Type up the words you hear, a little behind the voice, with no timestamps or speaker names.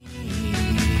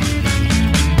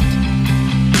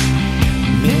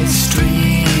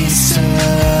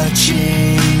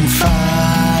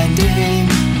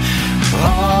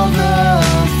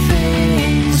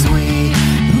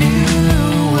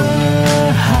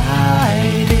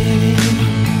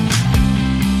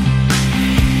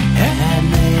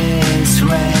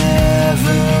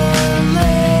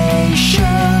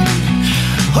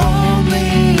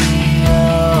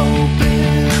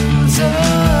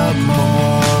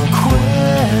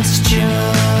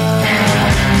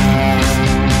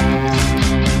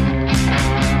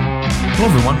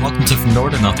Hello everyone, welcome to From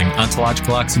Nowhere to Nothing,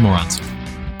 Ontological Oxymorons.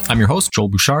 I'm your host, Joel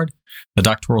Bouchard, a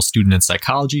doctoral student in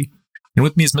psychology, and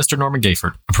with me is Mr. Norman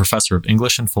Gayford, a professor of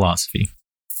English and philosophy.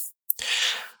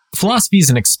 Philosophy is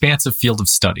an expansive field of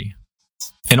study,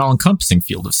 an all-encompassing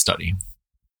field of study.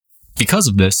 Because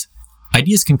of this,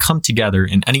 ideas can come together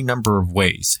in any number of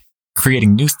ways,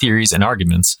 creating new theories and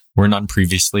arguments where none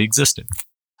previously existed.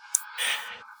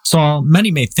 So while many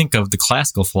may think of the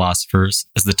classical philosophers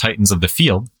as the titans of the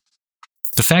field,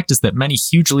 the fact is that many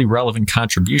hugely relevant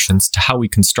contributions to how we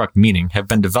construct meaning have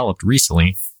been developed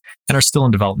recently and are still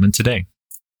in development today.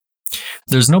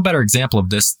 There's no better example of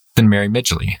this than Mary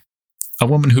Midgley, a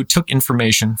woman who took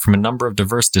information from a number of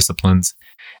diverse disciplines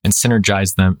and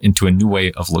synergized them into a new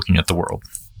way of looking at the world.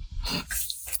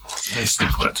 Nicely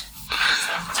put.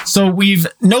 So we've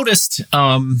noticed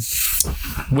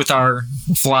with our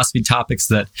philosophy topics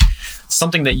that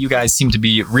something that you guys seem to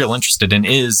be real interested in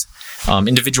is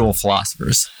individual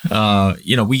philosophers.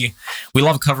 We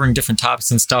love covering different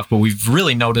topics and stuff, but we've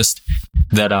really noticed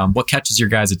that what catches your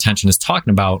guys' attention is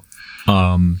talking about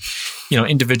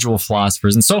individual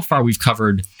philosophers. And so far we've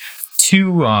covered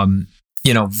two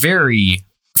very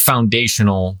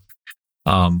foundational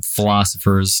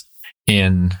philosophers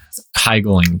in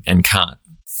Hegel and Kant.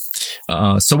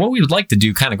 So what we would like to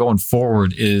do kind of going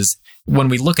forward is when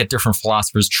we look at different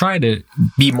philosophers, try to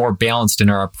be more balanced in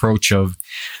our approach of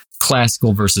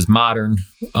classical versus modern,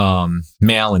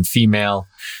 male and female,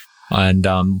 and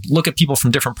look at people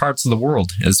from different parts of the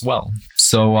world as well.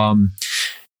 So,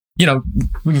 we can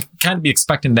kind of be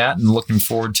expecting that and looking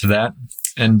forward to that.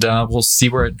 And we'll see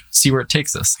where it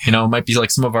takes us. It might be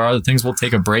like some of our other things. We'll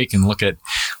take a break and look at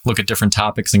different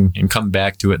topics and come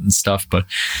back to it and stuff. But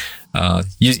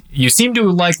you seem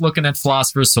to like looking at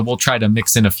philosophers, so we'll try to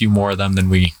mix in a few more of them than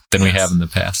we have in the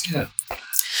past. Yeah.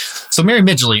 So Mary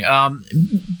Midgley,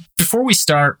 before we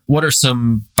start, what are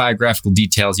some biographical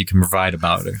details you can provide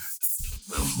about her?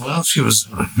 Well, she was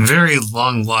very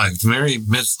long-lived. Mary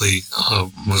Midgley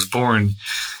was born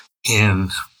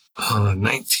in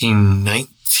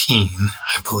 1919,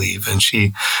 I believe, and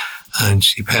she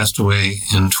passed away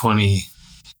in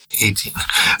 2018.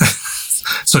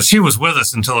 So she was with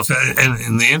us until,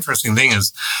 and the interesting thing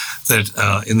is that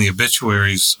in the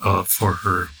obituaries for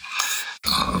her,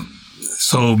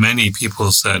 so many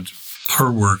people said her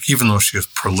work, even though she was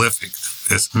prolific,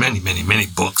 there's many, many, many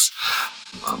books,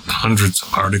 hundreds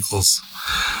of articles,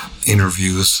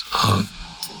 interviews.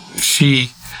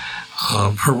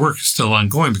 Her work is still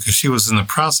ongoing because she was in the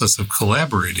process of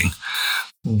collaborating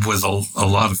with a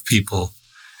lot of people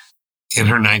in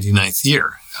her 99th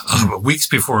year. Weeks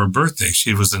before her birthday,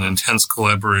 she was in intense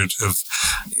collaborative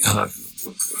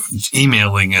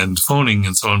emailing and phoning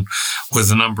and so on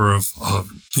with a number of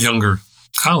younger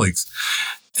colleagues.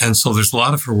 And so there's a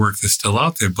lot of her work that's still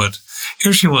out there. But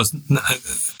here she was,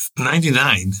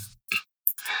 99,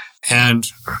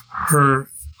 and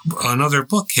another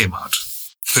book came out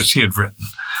that she had written.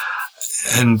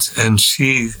 And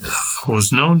she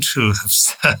was known to have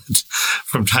said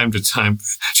from time to time,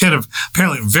 she had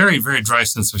apparently a very, very dry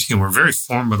sense of humor, very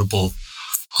formidable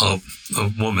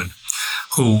woman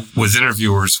who, with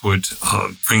interviewers, would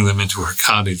bring them into her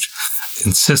cottage,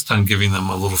 insist on giving them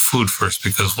a little food first,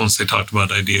 because once they talked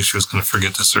about ideas, she was going to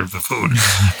forget to serve the food.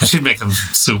 She'd make them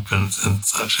soup and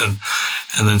such, and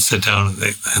then sit down,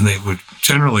 and they would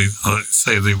generally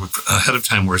say they would ahead of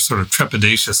time were sort of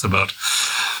trepidatious about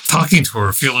talking to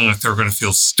her, feeling like they were going to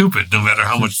feel stupid, no matter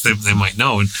how much they might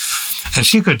know. And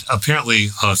she could apparently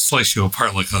slice you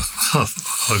apart like a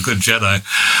good Jedi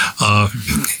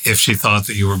if she thought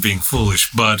that you were being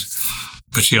foolish. But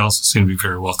she also seemed to be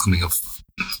very welcoming of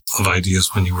ideas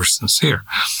when you were sincere.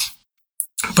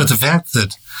 But the fact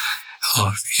that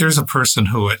here's a person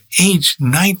who at age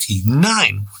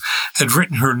 99 had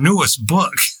written her newest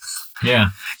book.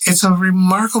 Yeah. It's a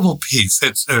remarkable piece.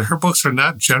 Her books are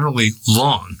not generally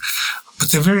long,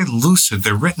 but they're very lucid.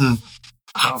 They're written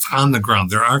on the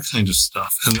ground. They're our kind of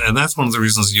stuff. And that's one of the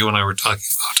reasons you and I were talking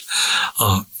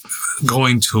about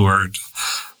going toward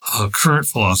current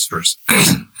philosophers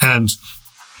and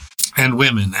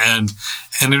women and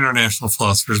international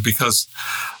philosophers, because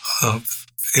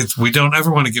we don't ever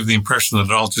want to give the impression that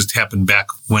it all just happened back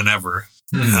whenever.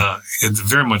 It's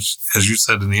very much, as you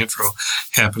said in the intro,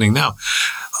 happening now.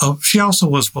 She also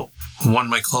was what one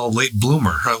might call a late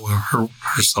bloomer, her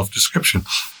self-description.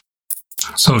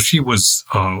 So she was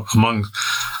among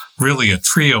really a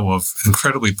trio of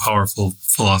incredibly powerful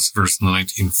philosophers in the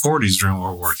 1940s during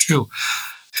World War II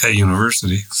at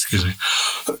university, excuse me.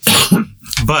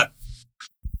 But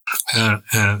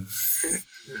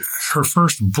her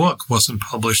first book wasn't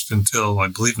published until, I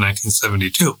believe,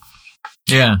 1972.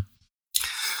 Yeah.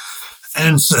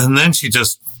 And then she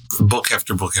just book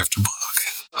after book after book.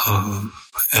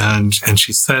 And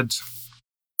she said,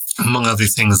 among other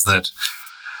things, that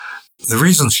the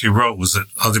reason she wrote was that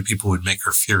other people would make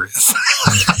her furious.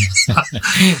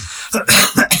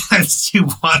 And she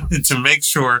wanted to make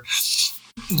sure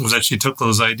that she took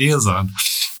those ideas on.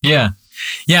 Yeah.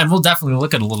 Yeah, and we'll definitely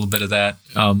look at a little bit of that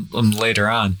later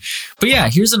on. But yeah,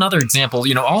 here's another example.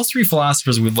 All three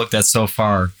philosophers we've looked at so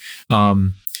far,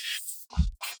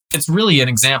 it's really an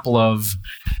example of,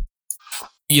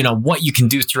 what you can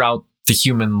do throughout the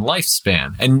human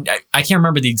lifespan. And I can't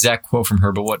remember the exact quote from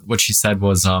her, but what she said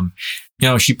was,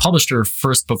 she published her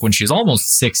first book when she was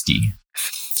almost 60.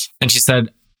 And she said,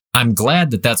 I'm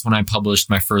glad that that's when I published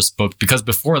my first book, because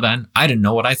before then I didn't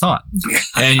know what I thought.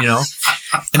 And,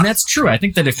 and that's true. I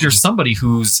think that if you're somebody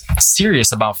who's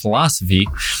serious about philosophy,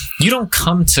 you don't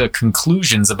come to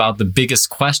conclusions about the biggest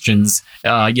questions,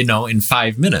 in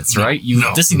 5 minutes, right?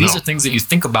 These are things that you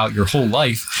think about your whole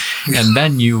life. And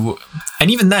then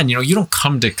even then, you don't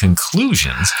come to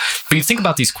conclusions, but you think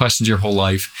about these questions your whole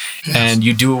life. Yes. And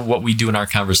you do what we do in our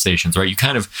conversations, right? You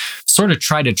kind of sort of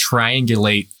try to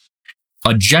triangulate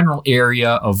a general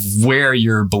area of where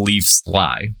your beliefs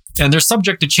lie. And they're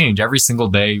subject to change every single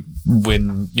day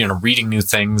when, reading new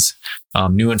things,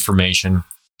 new information,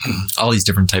 all these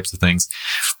different types of things.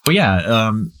 But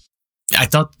yeah, I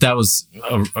thought that was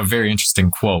a very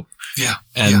interesting quote. Yeah.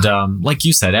 And like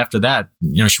you said, after that,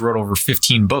 she wrote over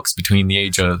 15 books between the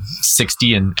age of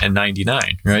 60 and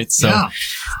 99, right? So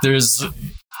there's,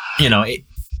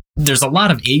 there's a lot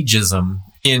of ageism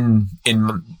in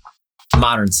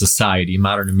modern society,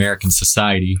 modern American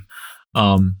society.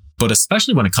 But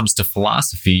especially when it comes to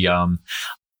philosophy, a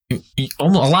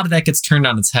lot of that gets turned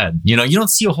on its head. You don't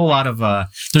see a whole lot of,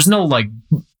 there's not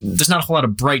a whole lot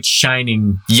of bright,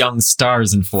 shining young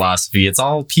stars in philosophy. It's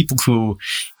all people who,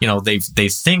 they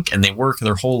think and they work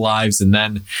their whole lives, and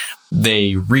then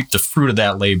they reap the fruit of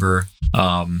that labor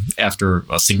after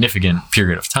a significant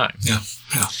period of time. Yeah.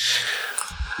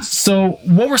 So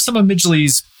what were some of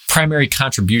Midgley's primary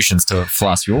contributions to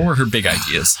philosophy? What were her big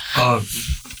ideas?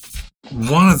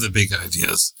 One of the big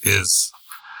ideas is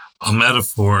a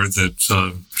metaphor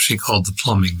that she called the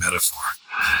plumbing metaphor.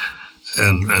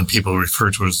 And people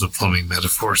refer to it as the plumbing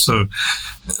metaphor. So,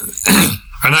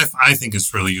 and I think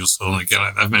it's really useful. And again,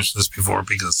 I've mentioned this before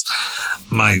because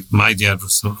my dad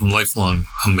was a lifelong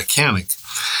mechanic.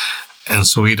 And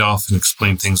so he'd often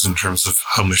explain things in terms of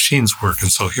how machines work.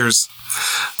 And so here's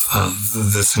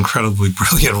this incredibly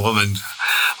brilliant woman.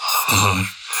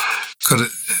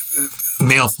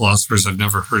 Male philosophers I've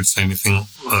never heard say anything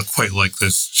quite like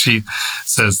this. She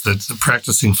says that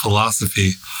practicing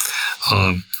philosophy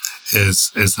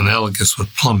is analogous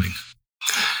with plumbing,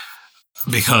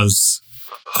 because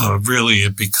really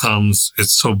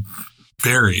it's so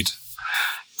buried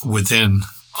within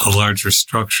a larger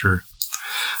structure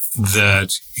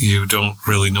that you don't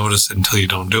really notice it until you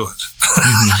don't do it.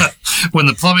 Mm-hmm. When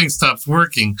the plumbing stops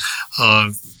working,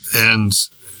 and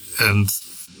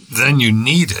then you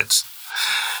need it,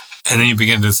 and then you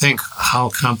begin to think, how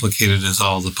complicated is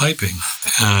all the piping,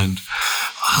 and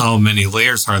how many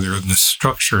layers are there in the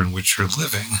structure in which you're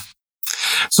living?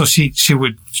 So she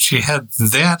had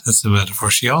that as a metaphor.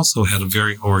 She also had a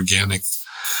very organic,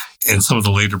 in some of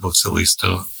the later books at least,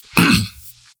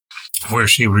 where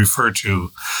she referred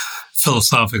to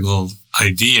philosophical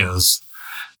ideas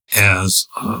as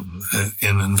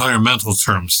in environmental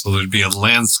terms. So there'd be a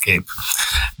landscape,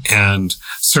 and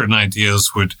certain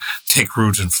ideas would take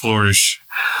root and flourish,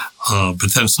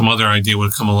 but then some other idea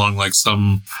would come along, like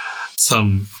some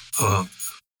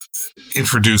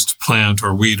introduced plant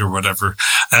or weed or whatever,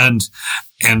 and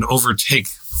overtake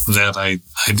that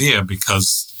idea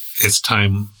because its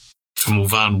time to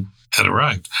move on had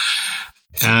arrived.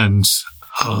 And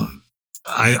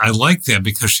I like that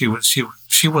because she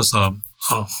was a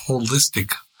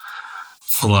holistic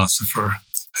philosopher,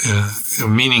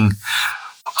 meaning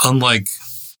unlike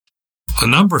a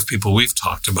number of people we've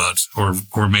talked about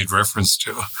or made reference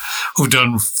to, who've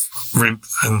done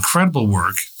incredible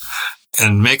work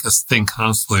and make us think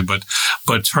constantly,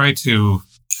 but try to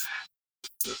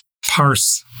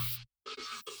parse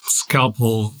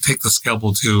take the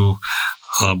scalpel to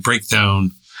break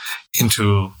down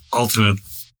into ultimate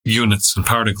units and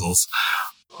particles,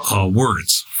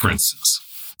 words, for instance.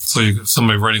 So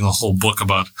somebody writing a whole book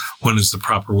about when is the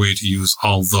proper way to use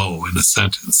although in a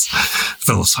sentence,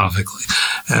 philosophically.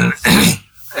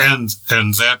 And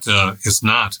that is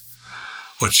not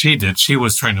what she did. She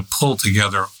was trying to pull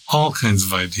together all kinds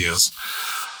of ideas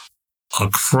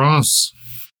across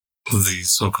the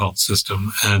so-called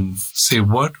system and see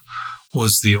what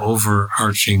was the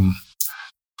overarching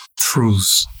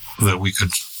truths that we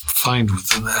could find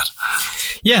within that.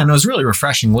 Yeah, and it was really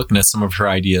refreshing looking at some of her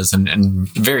ideas and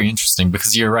very interesting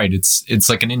because you're right. It's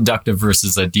like an inductive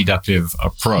versus a deductive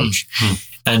approach.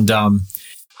 And,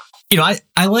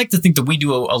 I like to think that we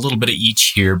do a little bit of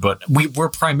each here, but we're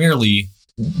primarily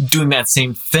doing that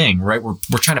same thing, right? We're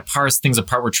trying to parse things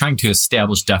apart. We're trying to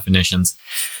establish definitions.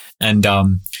 And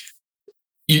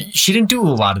she didn't do a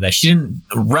lot of that. She didn't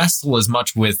wrestle as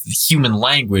much with human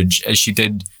language as she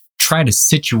did try to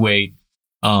situate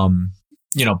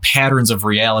patterns of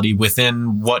reality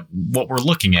within what we're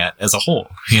looking at as a whole,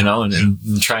 and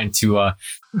trying to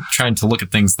look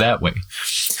at things that way.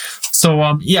 So,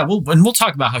 we'll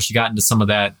talk about how she got into some of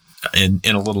that in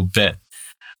a little bit.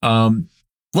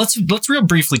 Let's real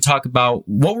briefly talk about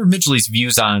what were Midgley's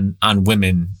views on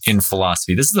women in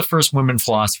philosophy. This is the first women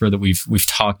philosopher that we've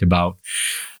talked about.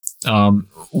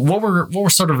 What were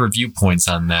sort of her viewpoints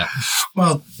on that?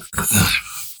 Well,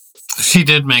 she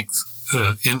did make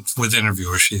with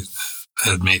interviewers, she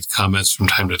had made comments from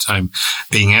time to time,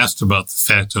 being asked about the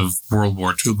fact of World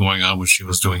War II going on when she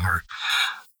was doing her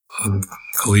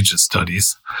collegiate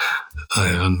studies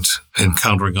and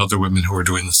encountering other women who were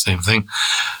doing the same thing,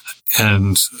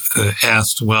 and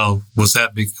asked, well, was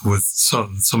that with so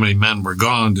many men were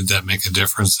gone, did that make a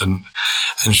difference? And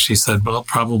she said, well,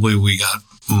 probably we got,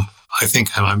 I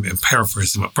think I'm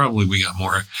paraphrasing, but probably we got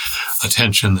more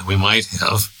attention than we might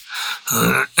have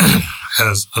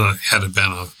had it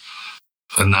been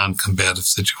a non-combative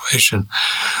situation.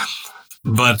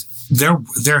 But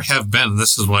there have been,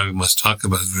 this is why we must talk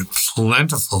about it,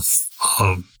 plentiful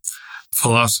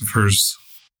philosophers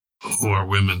who are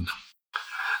women.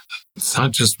 It's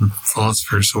not just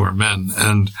philosophers who are men,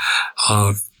 and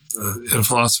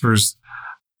philosophers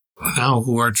now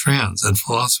who are trans, and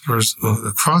philosophers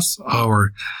across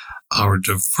our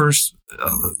diverse,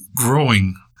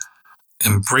 growing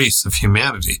embrace of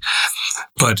humanity.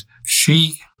 But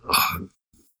she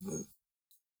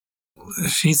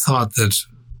thought that,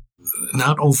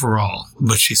 not overall,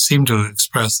 but she seemed to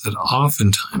express that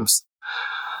oftentimes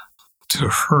to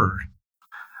her,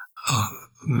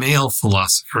 male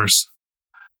philosophers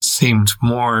seemed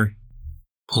more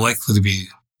likely to be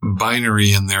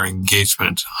binary in their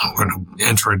engagement. I'm going to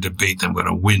enter a debate and I'm going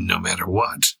to win no matter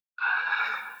what.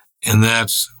 And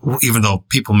that, even though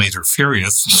people made her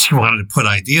furious, she wanted to put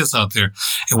ideas out there.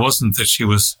 It wasn't that she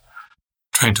was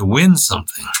trying to win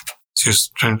something. She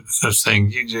was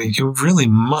saying, you really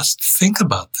must think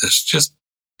about this just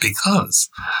because.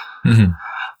 Mm-hmm.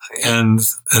 And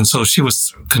so she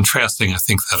was contrasting, I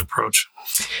think, that approach.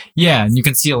 Yeah, and you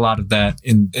can see a lot of that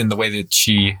in the way that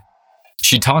she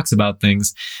talks about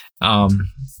things.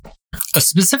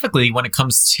 Specifically when it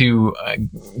comes to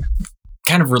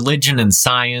kind of religion and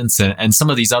science and some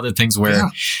of these other things where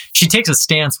she takes a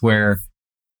stance where,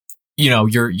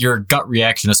 your gut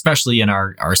reaction, especially in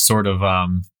our sort of,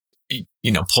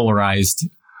 polarized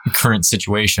current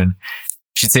situation,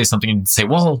 she'd say something and say,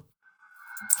 well,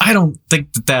 I don't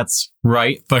think that that's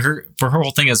right. But her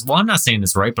whole thing is, well, I'm not saying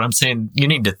it's right, but I'm saying you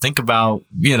need to think about,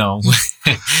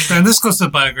 And this goes to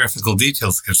biographical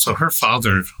details. So her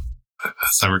father,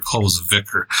 as I recall, was a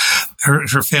vicar.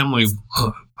 Her family,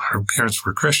 her parents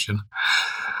were Christian.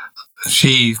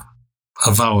 She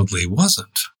avowedly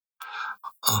wasn't.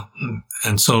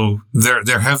 And so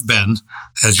there have been,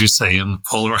 as you say, in the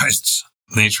polarized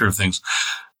nature of things,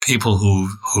 people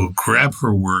who grab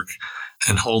her work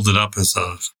and hold it up as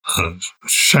a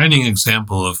shining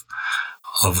example of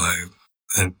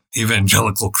an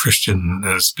evangelical Christian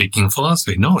speaking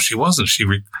philosophy. No, she wasn't. She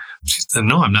said,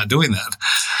 no, I'm not doing that.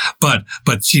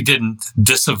 But she didn't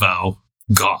disavow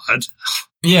God.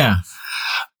 Yeah.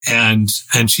 And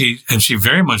she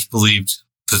very much believed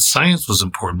that science was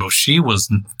important, but she was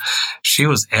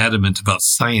adamant about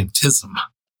scientism.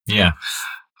 Yeah.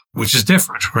 Which is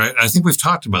different, right? I think we've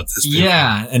talked about this before.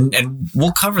 Yeah, and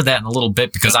we'll cover that in a little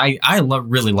bit because I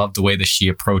really love the way that she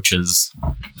approaches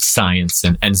science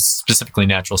and specifically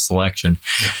natural selection.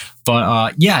 Yeah.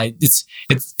 But it's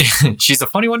she's a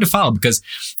funny one to follow because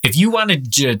if you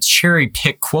wanted to cherry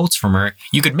pick quotes from her,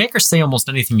 you could make her say almost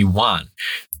anything you want.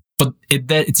 But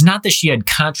it's not that she had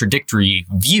contradictory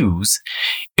views.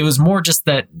 It was more just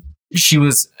that she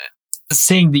was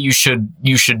saying that you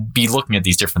should be looking at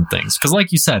these different things. Because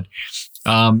like you said,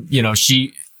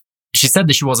 she said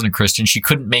that she wasn't a Christian. She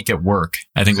couldn't make it work,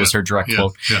 I think was her direct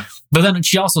quote. Yeah. But then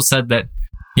she also said that,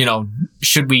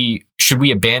 should we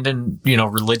abandon,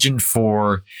 religion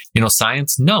for,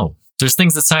 science? No. There's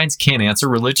things that science can't answer.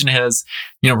 Religion does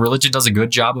a good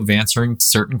job of answering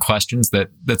certain questions that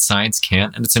science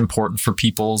can't, and it's important for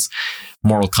people's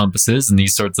moral compasses and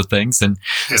these sorts of things. And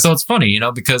so it's funny,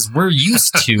 because we're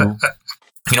used to,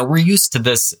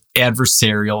 this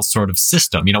adversarial sort of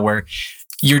system, where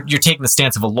you're taking the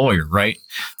stance of a lawyer, right?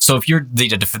 So if you're the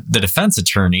defense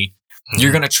attorney,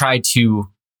 you're going to try to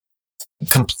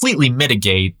completely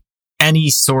mitigate any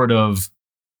sort of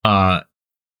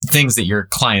things that your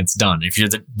client's done. If you're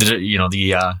the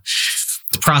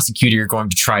prosecutor, you're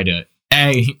going to try to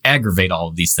aggravate all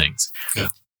of these things. Yeah.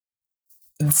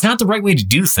 It's not the right way to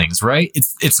do things, right?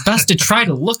 It's best to try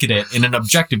to look at it in an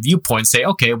objective viewpoint. Say,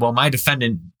 okay, well, my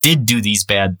defendant did do these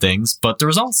bad things, but there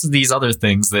was also these other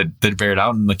things that bear it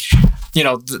out. And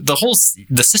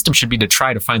the system should be to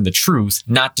try to find the truth,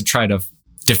 not to try to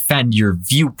defend your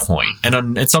viewpoint.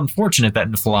 And it's unfortunate that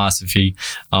in philosophy,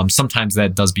 sometimes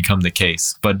that does become the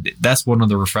case. But that's one of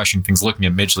the refreshing things looking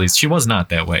at Midgley. She was not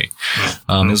that way.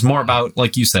 It was more about,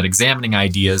 like you said, examining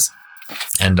ideas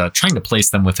and trying to place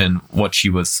them within what she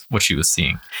was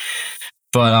seeing.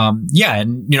 But talking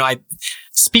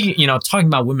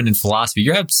about women in philosophy,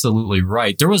 you're absolutely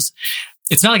right.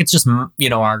 It's not like it's just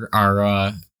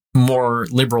our more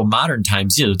liberal modern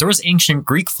times either. There was ancient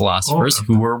Greek philosophers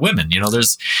who were women.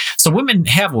 So women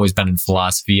have always been in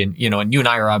philosophy, and you and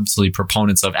I are obviously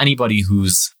proponents of anybody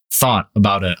who's thought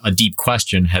about a deep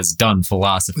question has done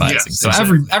philosophizing. Yes, so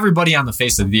exactly. Everybody on the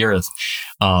face of the earth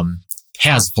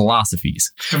has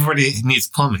philosophies. Everybody needs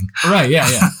plumbing. Right,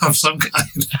 yeah. Of some kind.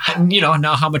 And,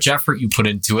 now how much effort you put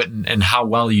into it and how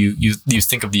well you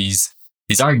think of these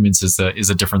arguments is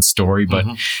a different story. But,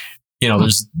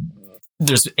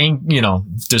 there's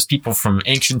people from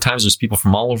ancient times, there's people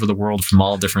from all over the world, from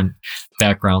all different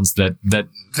backgrounds that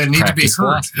need to be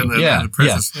heard. Yeah.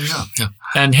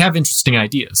 And have interesting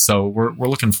ideas. So we're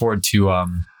looking forward to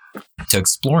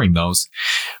exploring those.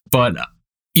 But,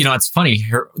 it's funny,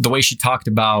 the way she talked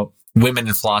about women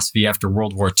in philosophy after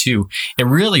World War II, it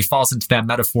really falls into that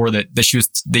metaphor that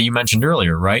you mentioned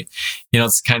earlier, right?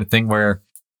 It's the kind of thing where,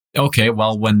 okay,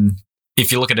 well,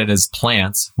 if you look at it as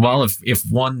plants, well, if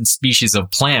one species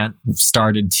of plant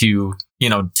started to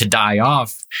die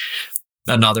off,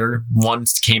 another one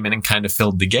came in and kind of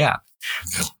filled the gap.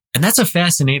 Yeah. And that's a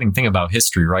fascinating thing about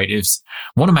history, right?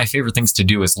 One of my favorite things to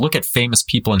do is look at famous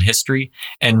people in history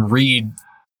and read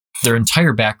their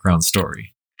entire background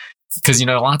story. Because,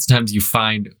 lots of times you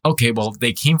find, okay, well,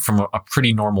 they came from a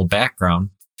pretty normal background.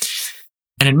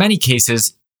 And in many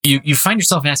cases, you find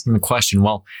yourself asking the question,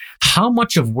 well, how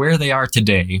much of where they are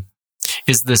today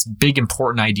is this big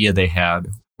important idea they had,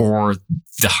 or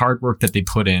the hard work that they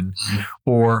put in,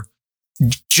 or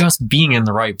just being in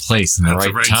the right place in the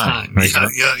right time. Right?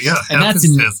 Yeah. And that's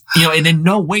in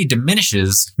no way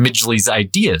diminishes Midgley's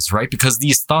ideas, right? Because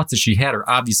these thoughts that she had are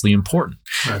obviously important.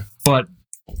 Right. But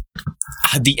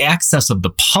the access of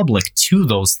the public to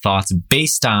those thoughts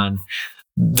based on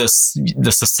the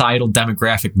societal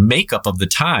demographic makeup of the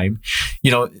time,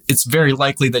 it's very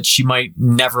likely that she might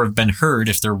never have been heard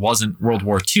if there wasn't World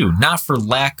War II. Not for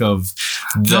lack of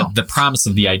the promise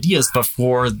of the ideas, but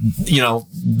for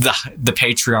the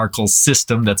patriarchal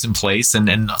system that's in place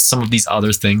and some of these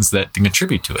other things that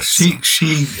contribute to it.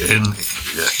 She in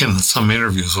some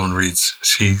interviews one reads,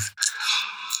 she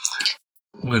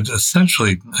would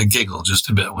essentially giggle just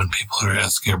a bit when people are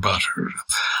asking about her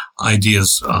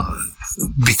ideas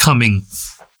becoming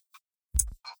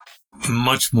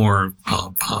much more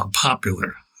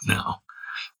popular now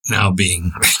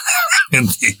being in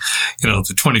the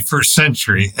the 21st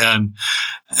century, and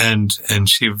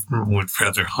she would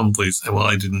rather humbly say, well,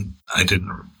 I didn't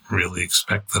really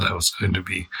expect that I was going to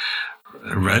be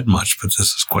read much, but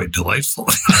this is quite delightful.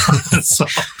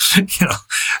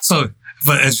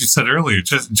 But as you said earlier,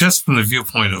 just from the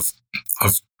viewpoint of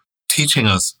teaching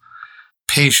us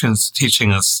patience,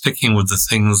 teaching us sticking with the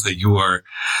things that you are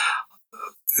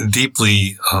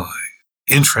deeply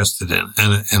interested in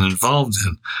and involved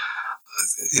in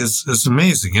is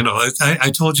amazing. I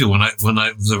told you when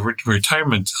the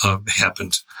retirement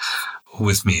happened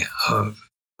with me,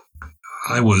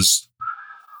 I was,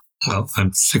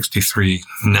 I'm 63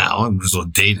 now. I'm a little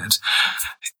dated.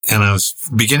 And I was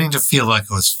beginning to feel like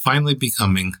I was finally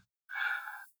becoming,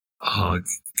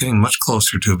 getting much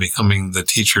closer to becoming the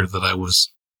teacher that I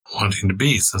was wanting to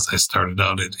be since I started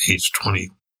out at age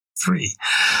 23.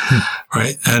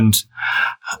 Right. And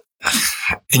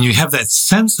you have that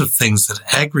sense of things that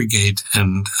aggregate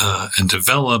and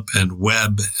develop and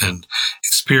web and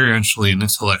experientially and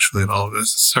intellectually and all of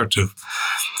this start to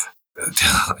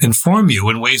inform you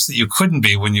in ways that you couldn't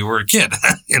be when you were a kid,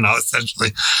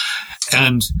 essentially.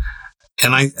 And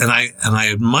And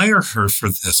I admire her for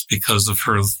this because of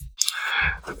her.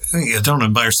 I don't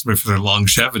admire somebody for their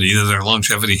longevity. Their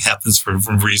longevity happens for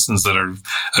reasons that are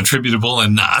attributable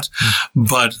and not.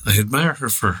 But I admire her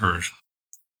for her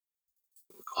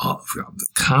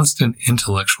constant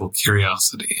intellectual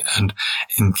curiosity and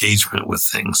engagement with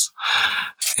things.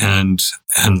 And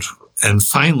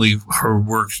finally, her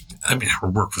work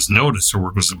was noticed. Her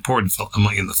work was important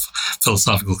in the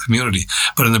philosophical community.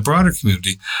 But in the broader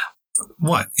community,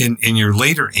 in your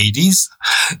later 80s?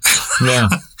 Yeah.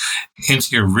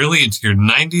 into your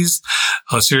 90s?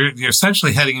 So you're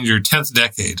essentially heading into your 10th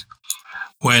decade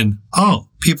when,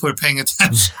 people are paying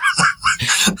attention.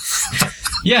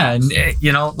 Yeah. And,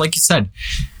 like you said,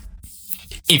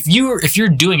 if you're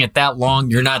doing it that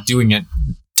long, you're not doing it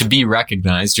to be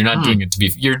recognized. You're not doing it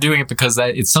you're doing it because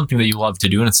it's something that you love to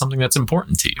do and it's something that's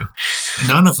important to you.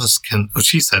 None of us can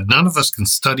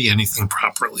study anything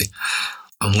properly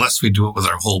unless we do it with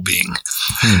our whole being.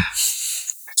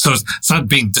 So it's not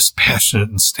being dispassionate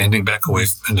and standing back away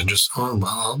from it and just, I'll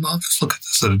just look at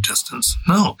this at a distance.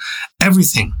 No,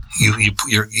 everything.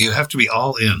 You have to be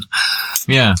all in.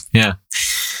 Yeah, yeah.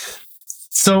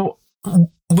 So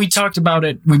we talked about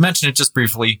it. We mentioned it just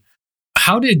briefly.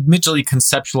 How did Midgley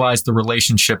conceptualize the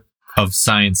relationship of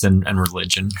science and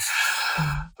religion?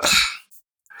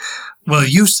 Well,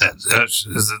 you said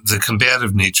the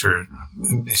combative nature.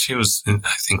 She was, I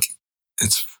think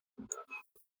it's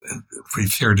pretty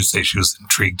fair to say she was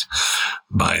intrigued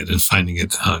by it and finding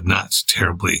it not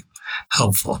terribly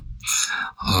helpful.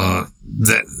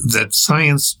 That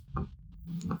science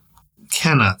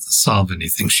cannot solve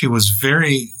anything. She was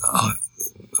very,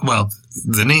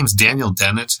 the names Daniel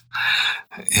Dennett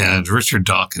and Richard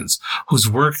Dawkins, whose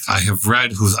work I have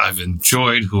read, whose I've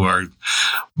enjoyed, who are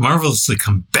marvelously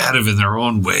combative in their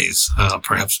own ways,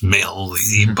 perhaps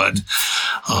male-y, but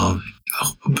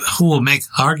who will make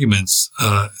arguments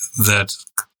that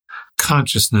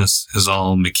consciousness is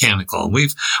all mechanical.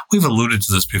 We've alluded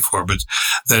to this before, but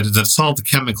that it's all the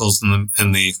chemicals and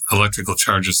the electrical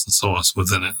charges and so on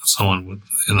within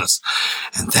us,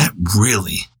 and that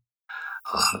really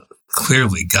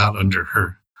clearly got under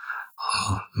her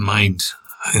mind,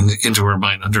 into her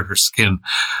mind, under her skin,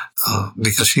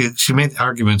 because she made the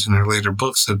argument in her later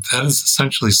books that is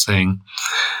essentially saying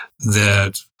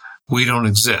that we don't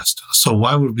exist. So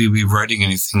why would we be writing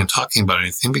anything and talking about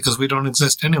anything? Because we don't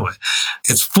exist anyway.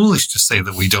 It's foolish to say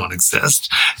that we don't exist.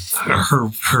 Her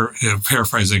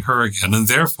paraphrasing her again, and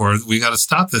therefore we got to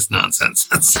stop this nonsense.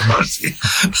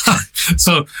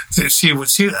 So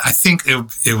I think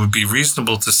it would be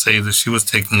reasonable to say that she was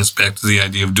taking us back to the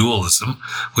idea of dualism.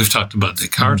 We've talked about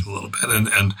Descartes a little bit,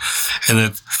 and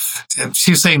that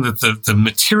she's saying that the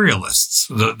materialists,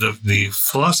 the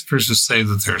philosophers who say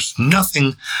that there's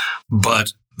nothing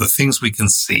but the things we can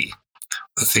see,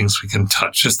 the things we can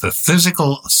touch, just the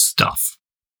physical stuff.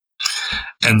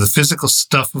 And the physical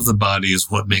stuff of the body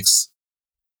is what makes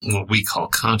what we call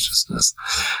consciousness.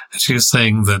 And she was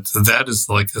saying that is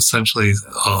like essentially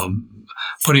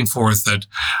putting forth that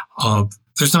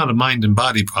there's not a mind and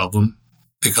body problem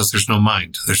because there's no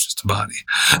mind. There's just a body.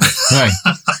 Right.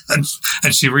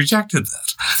 and she rejected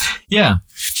that. Yeah.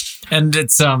 And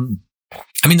it's, the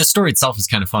story itself is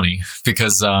kind of funny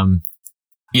because,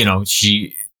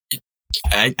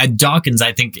 Dawkins,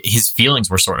 I think his feelings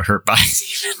were sort of hurt by it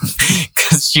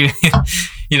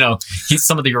because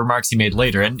some of the remarks he made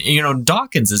later. And,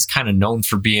 Dawkins is kind of known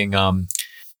for being,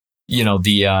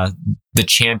 the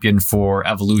champion for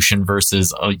evolution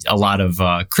versus a lot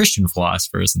of Christian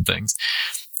philosophers and things.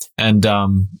 And,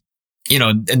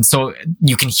 and so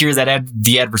you can hear that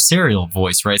the adversarial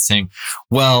voice, right? Saying,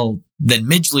 well, then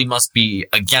Midgley must be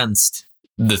against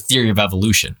the theory of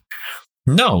evolution.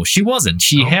 No, she wasn't.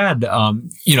 She had,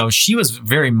 she was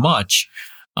very much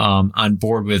on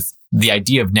board with the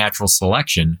idea of natural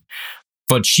selection,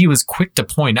 but she was quick to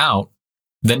point out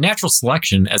that natural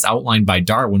selection, as outlined by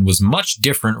Darwin, was much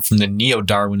different from the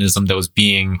neo-Darwinism that was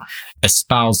being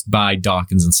espoused by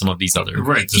Dawkins and some of these other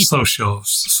right, people. The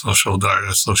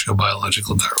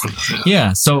socio-biological Darwin.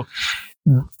 Yeah. So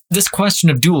this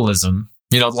question of dualism,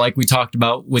 like we talked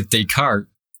about with Descartes,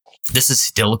 this is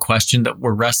still a question that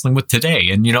we're wrestling with today.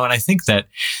 And, and I think that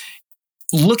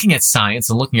looking at science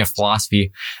and looking at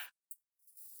philosophy,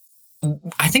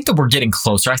 I think that we're getting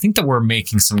closer. I think that we're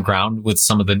making some ground with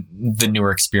some of the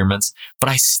newer experiments, but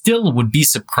I still would be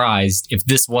surprised if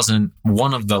this wasn't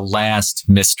one of the last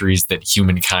mysteries that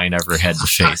humankind ever had to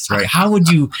face, right? How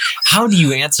do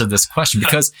you answer this question?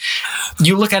 Because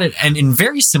you look at it and in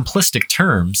very simplistic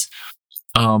terms,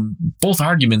 both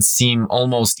arguments seem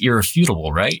almost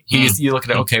irrefutable, right? You look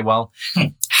at it, okay, well,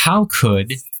 how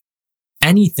could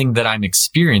anything that I'm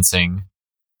experiencing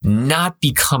not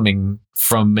be coming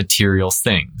from material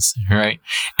things, right?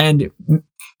 And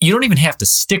you don't even have to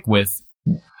stick with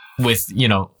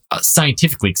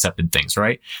scientifically accepted things,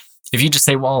 right? If you just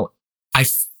say, well,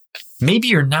 maybe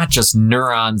you're not just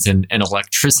neurons and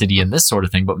electricity and this sort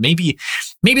of thing, but maybe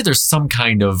there's some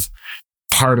kind of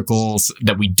particles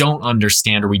that we don't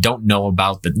understand or we don't know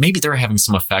about that maybe they're having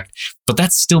some effect, but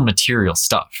that's still material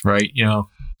stuff, right?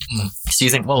 So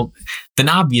you think, well, then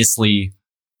obviously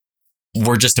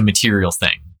we're just a material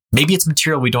thing. Maybe it's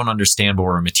material we don't understand, but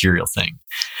we're a material thing.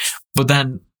 But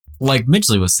then, like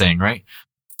Midgley was saying, right?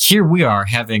 Here we are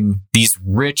having these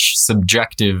rich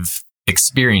subjective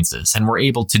experiences, and we're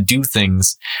able to do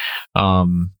things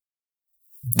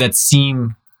that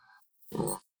seem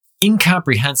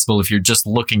incomprehensible if you're just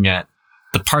looking at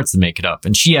the parts that make it up.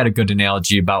 And she had a good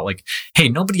analogy about like, hey,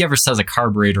 nobody ever says a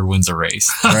carburetor wins a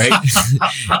race, right?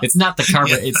 It's not the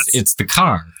carburetor, yes. it's the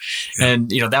car. Yeah. And,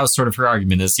 that was sort of her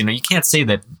argument is, you can't say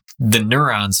that the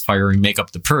neurons firing make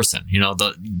up the person.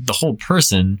 The whole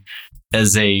person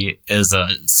as a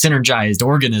synergized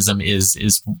organism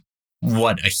is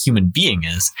what a human being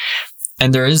is.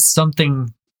 And there's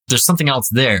something else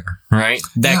there, right?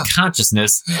 That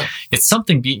consciousness, it's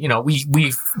something,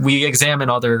 we examine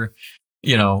other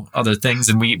things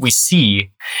and we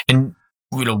see and,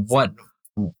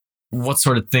 what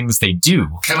sort of things they do.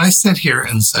 Can I sit here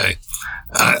and say,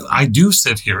 I do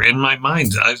sit here in my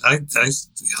mind. I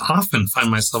often find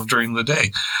myself during the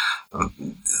day.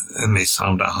 It may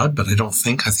sound odd, but I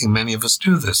think many of us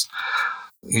do this.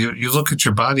 You look at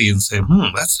your body and say,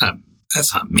 that's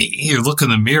not me. You look in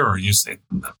the mirror and you say,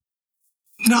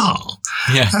 no,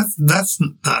 that's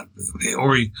not me.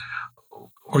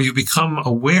 Or you become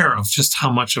aware of just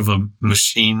how much of a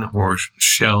machine or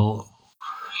shell,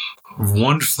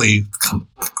 wonderfully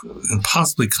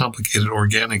impossibly complicated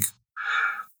organic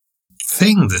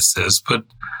thing this is, but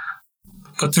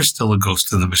there's still a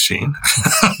ghost in the machine.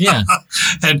 Yeah.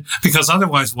 And because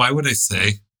otherwise, why would I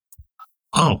say,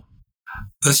 oh,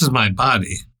 this is my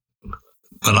body,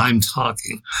 but I'm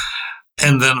talking?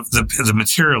 And then the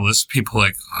materialists, people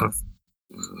like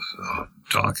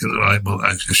Dawkins,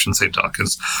 I shouldn't say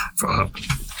Dawkins,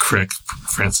 Crick,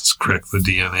 Francis Crick, the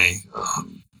DNA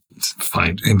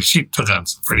she took on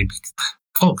some pretty big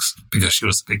folks because she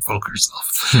was a big folk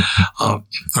herself.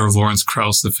 Or Lawrence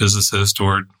Krauss, the physicist,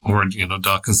 or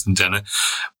Dawkins and Dennett.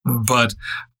 But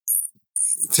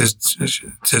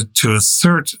to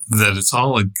assert that it's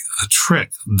all a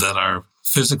trick that our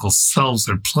physical selves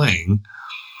are playing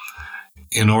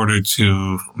in order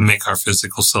to make our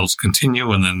physical selves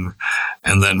continue and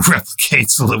then replicate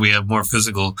so that we have more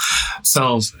physical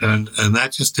selves. And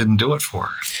that just didn't do it for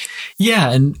her.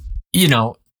 Yeah. And,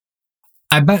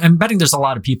 I'm betting there's a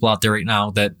lot of people out there right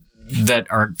now that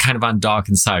are kind of on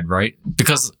Dawkins' side, right?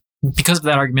 Because of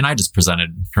that argument I just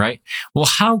presented, right? Well,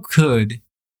 how could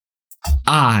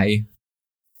my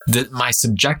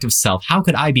subjective self, how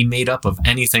could I be made up of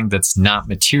anything that's not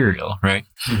material, right?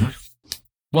 Mm-hmm.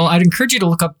 Well, I'd encourage you to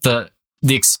look up the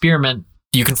experiment.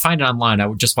 You can find it online.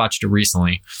 I just watched it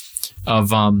recently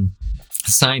of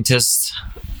scientists.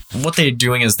 What they're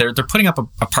doing is they're putting up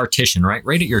a partition right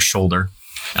at your shoulder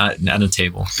on a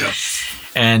table. Yeah.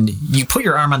 And you put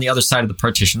your arm on the other side of the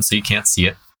partition so you can't see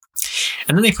it.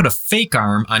 And then they put a fake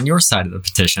arm on your side of the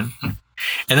partition.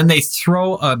 And then they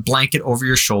throw a blanket over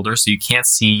your shoulder so you can't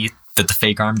see that the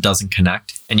fake arm doesn't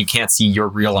connect and you can't see your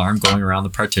real arm going around the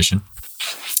partition.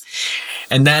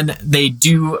 And then they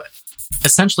do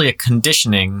essentially a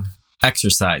conditioning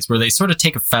exercise where they sort of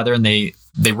take a feather and they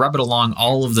rub it along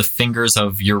all of the fingers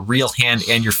of your real hand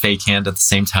and your fake hand at the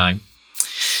same time.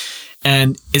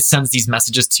 And it sends these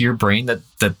messages to your brain that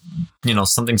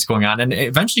something's going on. And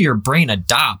eventually your brain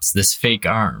adopts this fake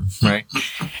arm, right?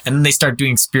 And then they start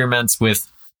doing experiments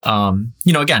with,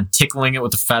 again, tickling it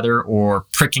with a feather or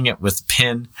pricking it with a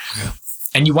pin. Yeah.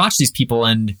 And you watch these people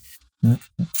and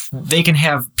they can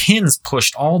have pins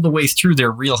pushed all the way through their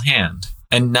real hand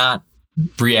and not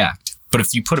react. But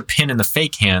if you put a pin in the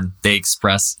fake hand, they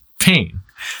express pain.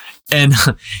 And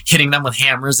hitting them with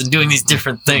hammers and doing these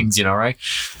different things, right?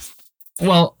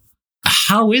 Well,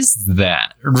 how is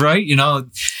that, right?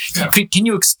 Can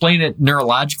you explain it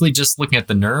neurologically just looking at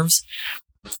the nerves?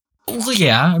 Well,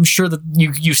 yeah, I'm sure that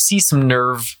you see some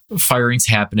nerve firings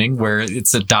happening where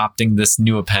it's adopting this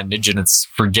new appendage and it's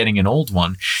forgetting an old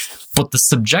one. But the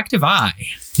subjective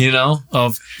eye,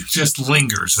 of... It just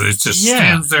lingers. It just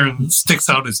stands there and sticks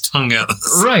out its tongue at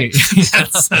us. Right.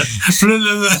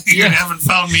 You haven't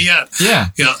found me yet. Yeah.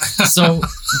 So,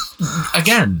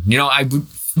 again,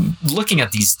 looking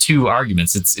at these two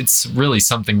arguments, it's really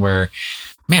something where,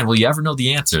 man, will you ever know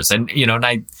the answers? And,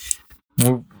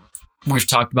 we've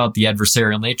talked about the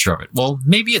adversarial nature of it. Well,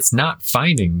 maybe it's not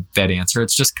finding that answer.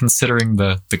 It's just considering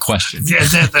the question.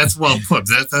 Yeah, that's well put.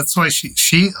 That's why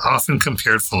she often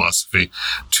compared philosophy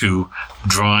to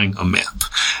drawing a map.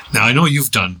 Now, I know you've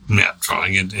done map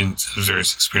drawing in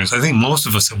various experiences. I think most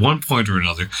of us at one point or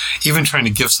another, even trying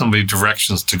to give somebody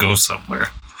directions to go somewhere,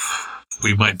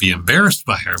 we might be embarrassed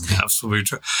by our maps.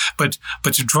 But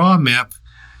to draw a map,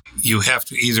 you have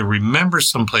to either remember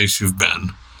someplace you've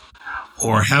been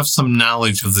or have some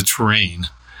knowledge of the terrain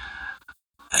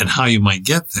and how you might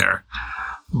get there.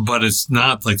 But it's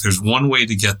not like there's one way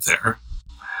to get there.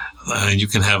 You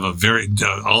can have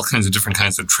all kinds of different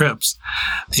kinds of trips.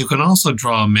 You can also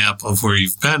draw a map of where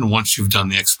you've been once you've done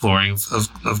the exploring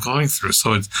of going through.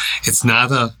 So it's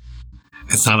not a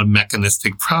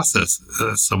mechanistic process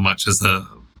so much as a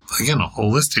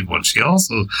holistic one. She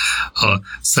also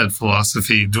said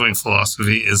doing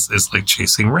philosophy is like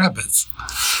chasing rabbits.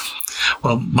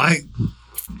 Well, my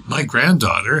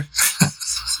granddaughter,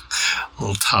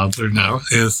 little toddler now,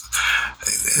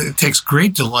 it takes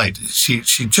great delight. She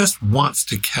just wants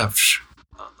to catch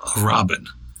a robin,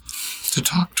 to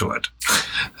talk to it,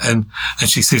 and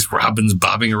she sees robins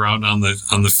bobbing around on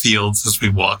the fields as we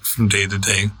walk from day to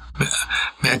day.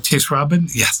 May I chase robin?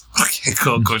 Yes. Okay,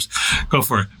 go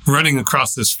for it. Running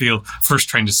across this field, first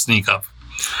trying to sneak up,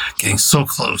 getting so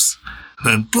close.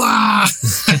 Then blah,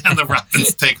 and the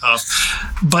robins take off.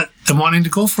 But I'm wanting to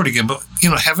go for it again. But,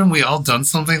 haven't we all done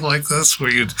something like this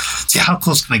where you'd see how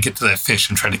close can I get to that fish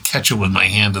and try to catch it with my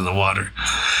hand in the water?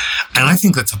 And I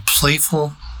think that's a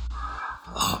playful,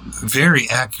 very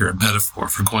accurate metaphor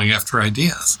for going after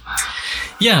ideas.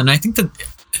 Yeah, and I think that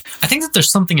there's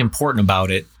something important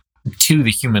about it to the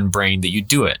human brain that you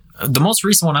do it. The most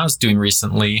recent one I was doing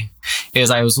recently is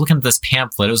I was looking at this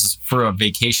pamphlet. It was for a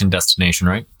vacation destination,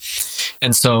 right?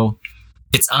 And so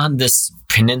it's on this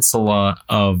peninsula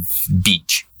of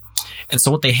beach. And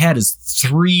so what they had is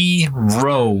 3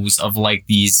 rows of like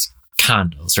these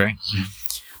condos, right? Mm-hmm.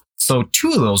 So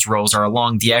 2 of those rows are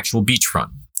along the actual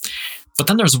beachfront. But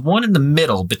then there's one in the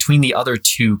middle between the other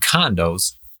 2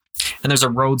 condos, and there's a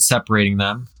road separating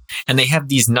them. And they have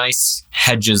these nice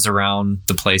hedges around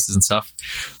the places and stuff.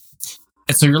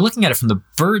 And so you're looking at it from the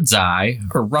bird's eye,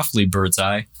 or roughly bird's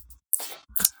eye.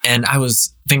 And I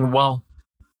was thinking, well,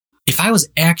 if I was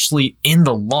actually in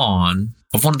the lawn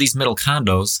of one of these middle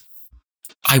condos,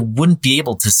 I wouldn't be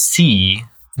able to see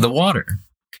the water.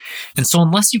 And so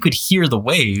unless you could hear the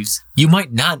waves, you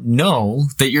might not know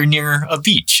that you're near a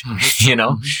beach,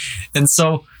 Mm-hmm. And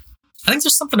so I think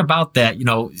there's something about that,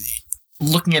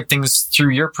 looking at things through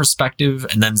your perspective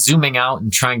and then zooming out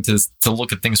and trying to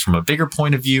look at things from a bigger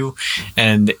point of view.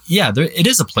 And yeah, it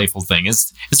is a playful thing.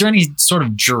 Is there any sort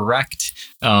of direct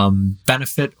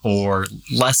benefit or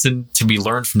lesson to be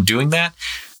learned from doing that?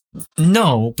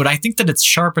 No, but I think that it's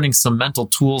sharpening some mental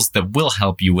tools that will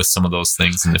help you with some of those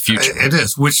things in the future. It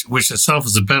is, which itself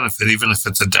is a benefit, even if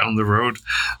it's a down the road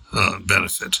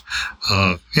benefit.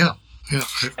 Yeah.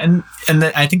 And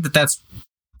I think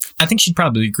I think she'd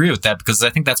probably agree with that, because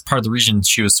I think that's part of the reason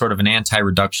she was sort of an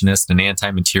anti-reductionist and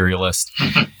anti-materialist,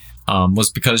 was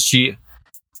because she,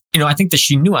 I think that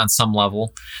she knew on some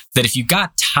level that if you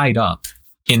got tied up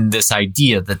in this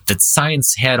idea that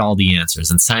science had all the answers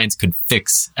and science could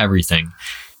fix everything,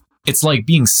 it's like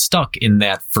being stuck in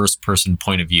that first person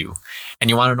point of view. And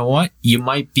you want to know what? You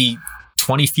might be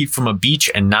 20 feet from a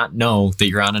beach and not know that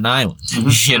you're on an island, and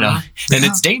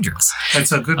it's dangerous.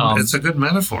 It's a good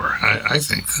metaphor, I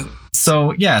think.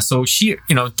 So she,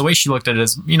 the way she looked at it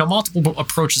is, multiple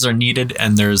approaches are needed,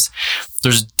 and there's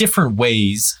different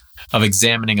ways of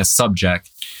examining a subject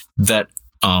that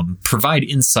provide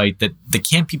insight that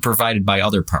can't be provided by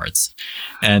other parts,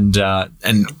 and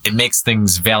it makes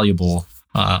things valuable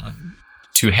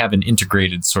to have an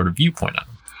integrated sort of viewpoint on.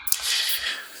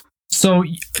 So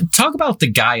talk about the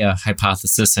Gaia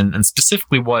hypothesis and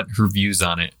specifically what her views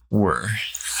on it were.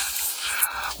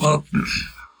 Well,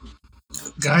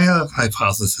 Gaia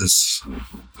hypothesis,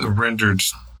 rendered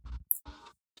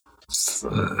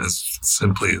as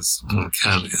simply as one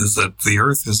can, is that the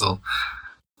Earth is alive.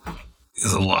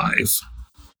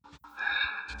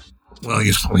 Well,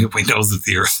 we know that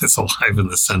the Earth is alive in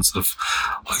the sense of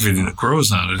everything that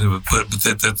grows on it, but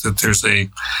that there's a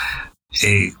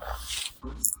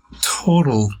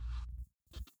total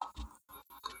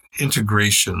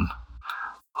integration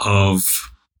of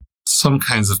some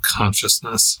kinds of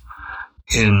consciousness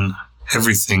in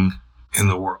everything in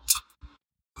the world,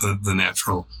 the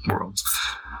natural world.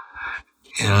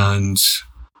 And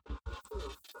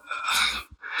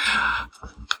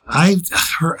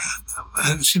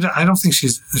I don't think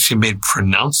she made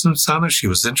pronouncements on it. She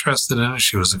was interested in it.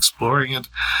 She was exploring it.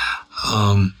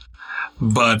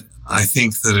 But I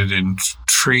think that it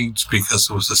intrigued because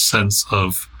it was a sense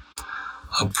of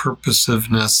a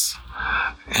purposiveness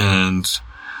and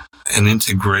an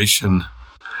integration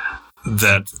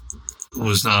that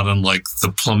was not unlike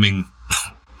the plumbing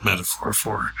metaphor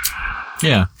for her.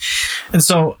 Yeah. And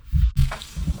so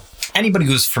anybody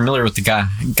who's familiar with the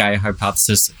Gaia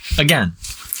hypothesis, again,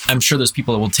 I'm sure there's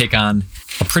people that will take on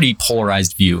a pretty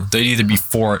polarized view. They'd either be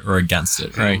for it or against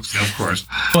it, right? Yeah, of course.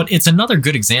 But it's another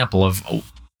good example of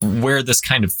where this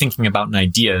kind of thinking about an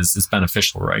idea is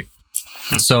beneficial, right?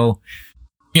 So,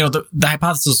 the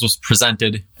hypothesis was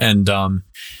presented, and, a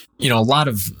lot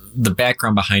of the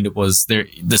background behind it was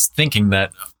this thinking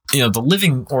that, the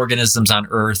living organisms on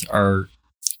Earth are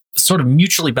sort of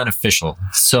mutually beneficial.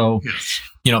 So, Yes.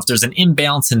 If there's an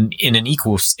imbalance in an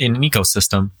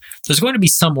ecosystem, there's going to be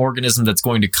some organism that's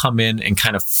going to come in and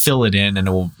kind of fill it in, and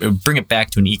it will bring it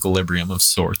back to an equilibrium of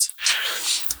sorts.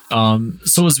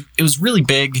 So it was really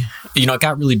big. It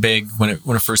got really big when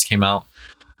it first came out.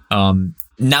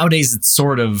 Nowadays, it's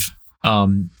sort of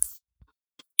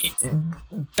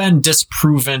been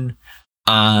disproven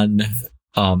on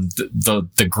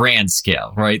the grand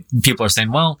scale, right? People are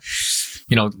saying, well,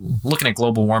 looking at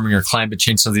global warming or climate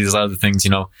change, some of these other things,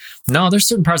 no, there's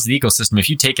certain parts of the ecosystem. If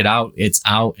you take it out, it's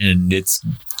out, and it's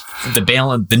the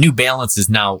balance. The new balance is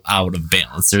now out of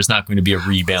balance. There's not going to be a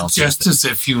rebalance. Just as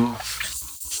if you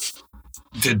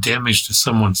did damage to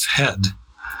someone's head,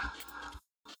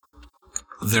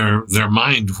 their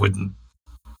mind wouldn't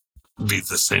be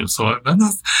the same. So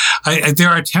there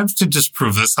are attempts to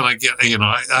disprove this, and I get,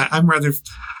 I'm rather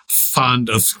fond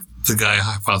of the Gaia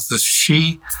hypothesis.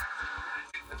 She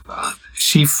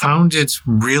found it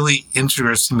really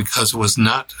interesting because it was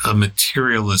not a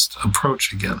materialist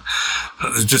approach again.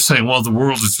 Just saying, well, the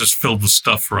world is just filled with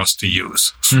stuff for us to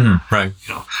use. Mm-hmm, right.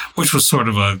 Which was sort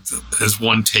of as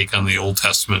one take on the Old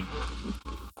Testament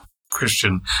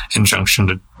Christian injunction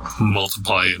to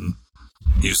multiply and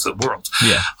use the world.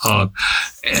 Yeah.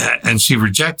 And she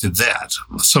rejected that.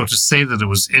 So to say that it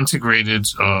was integrated,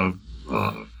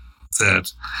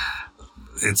 that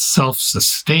it's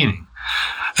self-sustaining.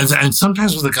 And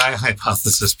sometimes with the Gaia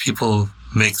hypothesis, people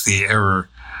make the error.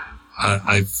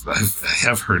 I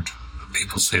have heard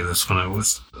people say this when I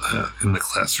was in the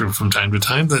classroom from time to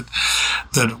time, that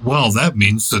that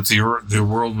means that the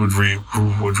world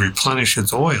would replenish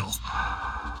its oil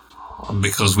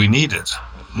because we need it.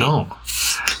 No,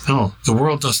 the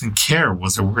world doesn't care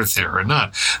whether we're there or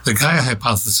not. The Gaia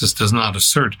hypothesis does not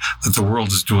assert that the world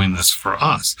is doing this for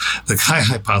us. The Gaia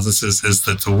hypothesis is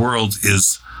that the world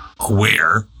is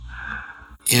aware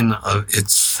in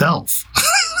itself.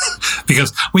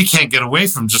 Because we can't get away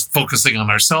from just focusing on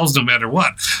ourselves no matter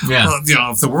what. Yeah.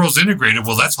 If the world's integrated,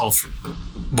 well, that's all.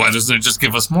 Why doesn't it just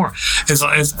give us more?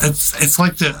 It's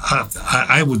like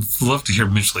I would love to hear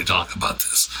Midgley talk about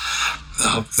this.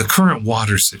 The current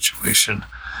water situation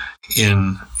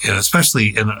especially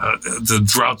in the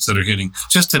droughts that are hitting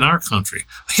just in our country,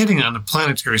 hitting on a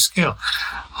planetary scale,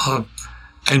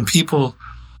 and people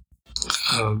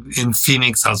in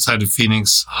Phoenix, outside of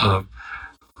Phoenix,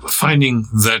 finding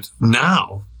that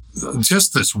now,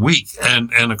 just this week,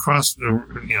 and across,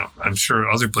 I'm sure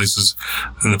other places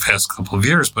in the past couple of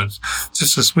years, but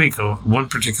just this week, one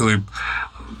particular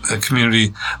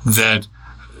community that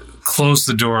closed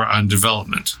the door on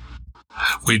development.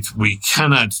 We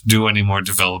cannot do any more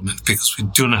development because we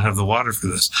do not have the water for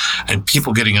this. And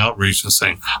people getting outraged and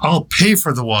saying, I'll pay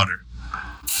for the water.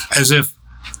 As if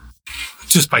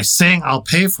just by saying I'll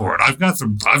pay for it, I've got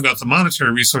the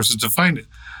monetary resources to find it.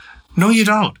 No, you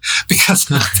don't, because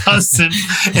it doesn't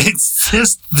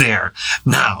exist there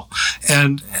now.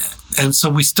 And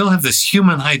so we still have this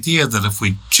human idea that if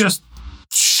we just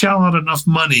shell out enough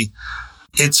money,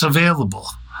 it's available,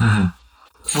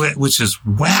 which is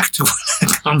whacked when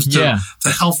it comes to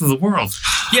the health of the world.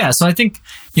 Yeah, so I think,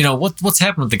 what's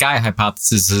happened with the Gaia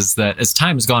hypothesis is that as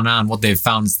time has gone on, what they've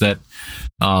found is that,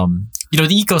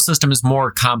 the ecosystem is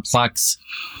more complex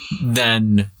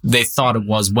than they thought it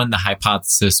was when the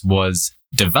hypothesis was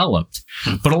developed.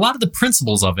 But a lot of the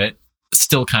principles of it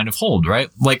still kind of hold, right?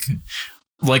 Like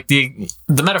the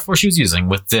metaphor she was using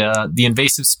with the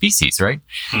invasive species, right?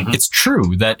 Mm-hmm. It's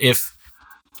true that if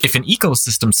an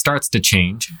ecosystem starts to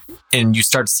change and you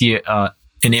start to see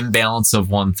an imbalance of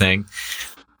one thing,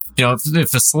 if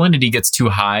the salinity gets too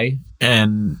high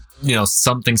and,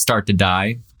 some things start to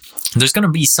die, there's going to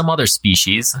be some other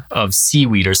species of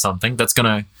seaweed or something that's going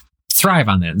to thrive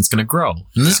on that and it's going to grow.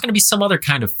 And there's going to be some other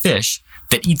kind of fish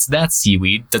that eats that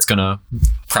seaweed that's going to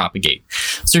propagate.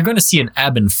 So you're going to see an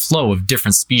ebb and flow of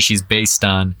different species based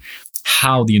on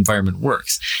how the environment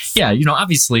works. Yeah,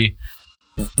 obviously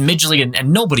Major League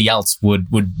and nobody else would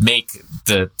make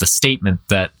the statement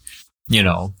that,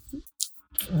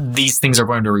 these things are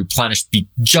going to replenish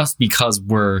just because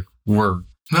we're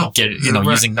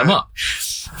using them up.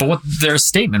 But what their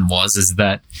statement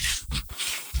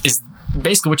is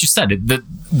basically what you said.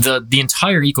 The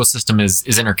entire ecosystem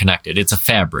is interconnected. It's a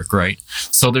fabric, right?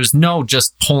 So there's no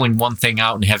just pulling one thing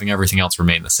out and having everything else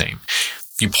remain the same.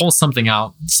 If you pull something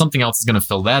out, something else is going to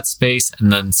fill that space,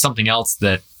 and then something else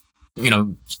that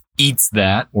eats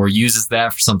that or uses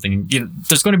that for something.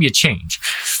 There's going to be a change.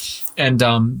 And,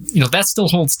 that still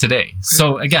holds today.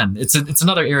 So again, it's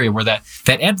another area where that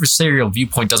adversarial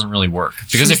viewpoint doesn't really work,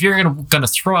 because if you're going to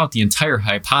throw out the entire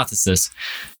hypothesis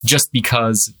just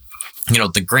because,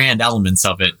 the grand elements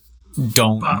of it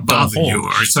don't bother hold. You,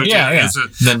 or so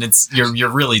then you're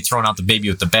really throwing out the baby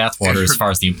with the bathwater as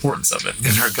far as the importance of it.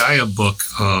 In her Gaia book,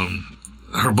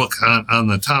 her book on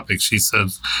the topic, she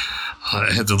says,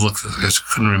 I had to look, I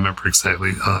couldn't remember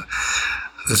exactly.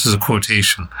 This is a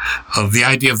quotation of the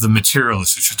idea of the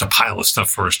materialist. It's just a pile of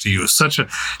stuff for us to use.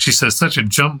 She says, such a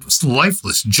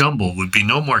lifeless jumble would be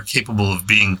no more capable of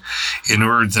being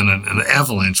inured than an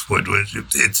avalanche would.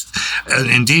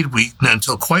 Indeed,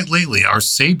 until quite lately, our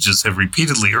sages have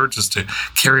repeatedly urged us to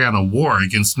carry on a war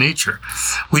against nature.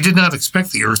 We did not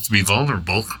expect the earth to be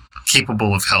vulnerable,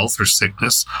 capable of health or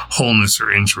sickness, wholeness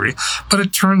or injury, but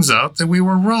it turns out that we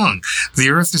were wrong. The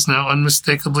earth is now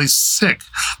unmistakably sick.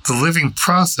 The living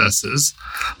processes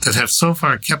that have so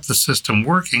far kept the system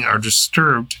working are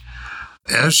disturbed,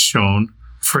 as shown,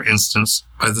 for instance,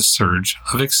 by the surge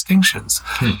of extinctions.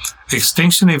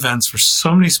 Extinction events for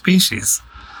so many species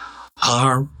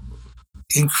are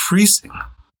increasing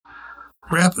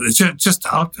rapidly. Just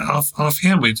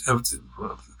offhand,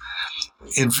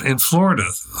 in Florida,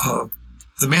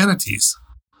 the manatees.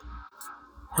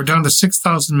 We're down to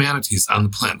 6,000 manatees on the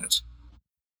planet.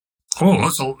 Oh,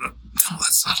 that's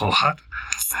not a lot.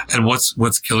 And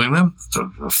what's killing them?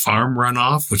 The farm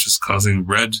runoff, which is causing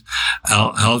red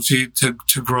algae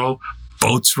to grow,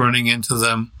 boats running into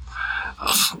them,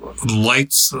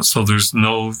 lights, so there's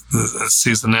no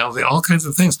seasonality, all kinds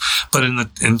of things. But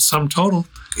in sum total,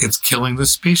 it's killing the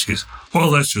species.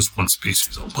 Well, that's just one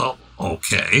species. Well,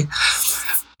 okay.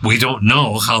 We don't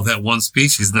know how that one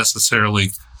species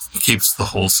necessarily keeps the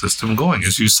whole system going.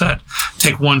 As you said,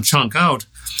 take one chunk out,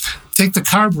 take the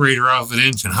carburetor out of an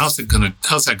engine. How's that going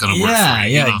to work?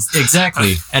 Yeah,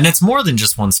 exactly. And it's more than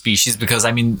just one species, because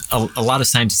a lot of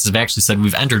scientists have actually said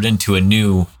we've entered into a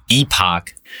new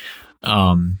epoch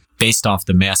based off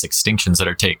the mass extinctions that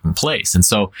are taking place. And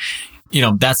so,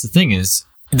 that's the thing is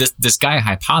this Gaia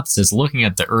hypothesis, looking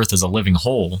at the Earth as a living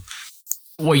whole,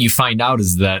 what you find out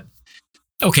is that,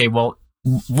 okay, well,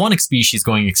 one species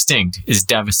going extinct is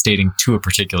devastating to a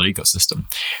particular ecosystem.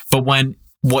 But when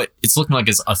what it's looking like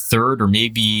is a third or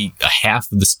maybe a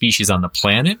half of the species on the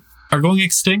planet are going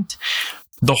extinct,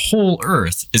 the whole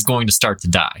Earth is going to start to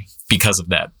die because of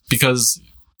that. Because,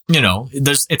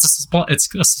 it's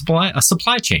a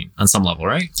supply chain on some level,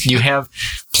 right? You have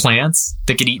plants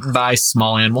that get eaten by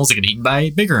small animals that get eaten by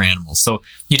bigger animals. So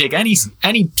you take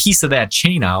any piece of that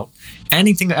chain out,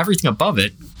 everything above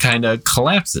it kind of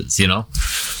collapses,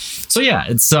 So yeah,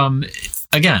 it's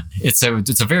again, it's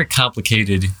a very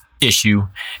complicated issue,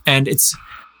 and it's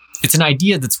an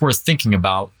idea that's worth thinking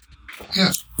about.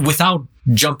 Yeah. Without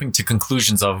jumping to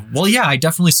conclusions of, well, yeah, I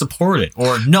definitely support it,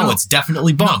 or no, it's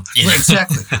definitely bunk. No,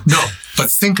 exactly. No, but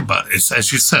think about it. It's,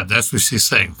 as you said, that's what she's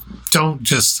saying. Don't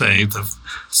just say the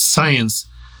science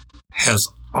has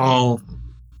all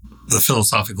the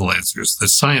philosophical answers. The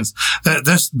science,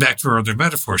 that's back to her other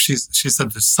metaphor. She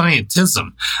said that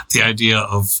scientism, the idea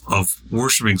of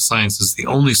worshiping science as the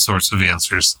only source of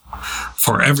answers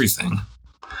for everything,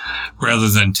 rather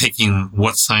than taking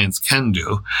what science can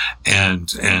do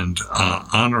and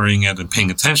honoring it and paying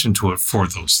attention to it for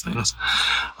those things,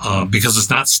 because it's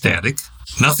not static.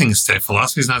 Nothing is static.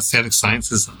 Philosophy is not static.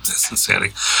 Science isn't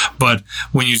static. But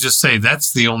when you just say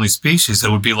that's the only species, it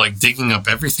would be like digging up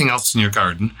everything else in your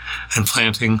garden and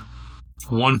planting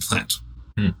one plant.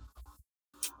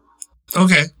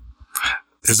 Okay.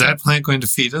 Is that plant going to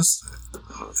feed us?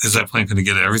 Is that plant going to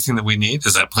get everything that we need?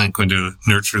 Is that plant going to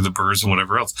nurture the birds and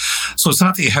whatever else? So it's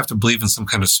not that you have to believe in some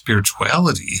kind of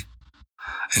spirituality.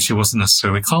 And she wasn't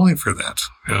necessarily calling for that.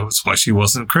 It's why she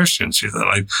wasn't Christian. She said,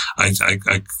 I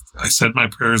said my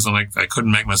prayers and I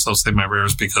couldn't make myself say my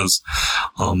prayers because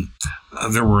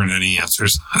there weren't any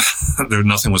answers.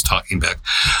 Nothing was talking back.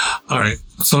 All right.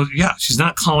 So yeah, she's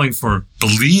not calling for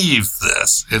believe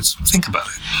this. It's think about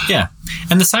it. Yeah.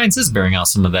 And the science is bearing out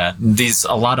some of that. There's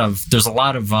a lot of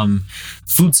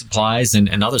food supplies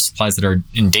and other supplies that are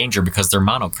in danger because they're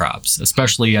monocrops,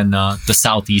 especially in the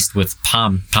southeast with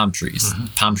palm trees. Mm-hmm.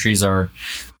 Palm trees are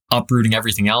uprooting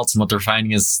everything else. And what they're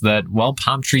finding is that, well,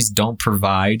 palm trees don't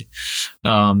provide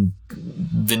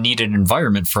the needed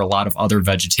environment for a lot of other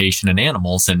vegetation and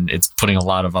animals, and it's putting a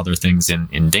lot of other things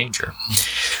in danger.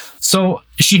 So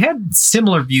she had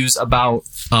similar views about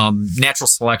natural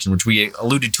selection, which we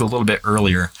alluded to a little bit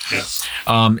earlier.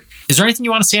 Yeah. Is there anything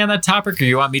you want to say on that topic, or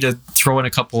you want me to throw in a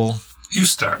couple? You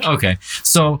start. Okay.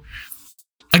 So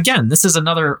again, this is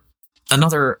another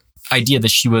idea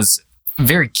that she was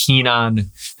very keen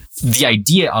on, the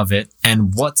idea of it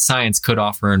and what science could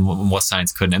offer and what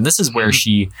science couldn't. And this is where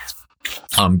she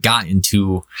got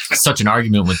into such an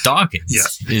argument with Dawkins.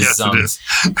 Yes, it is.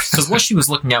 Because what she was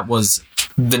looking at was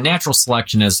the natural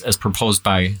selection as proposed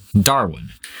by Darwin.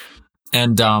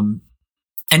 And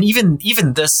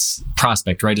even this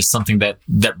prospect, right, is something that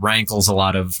rankles a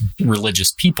lot of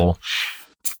religious people.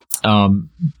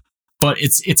 But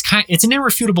it's an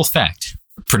irrefutable fact,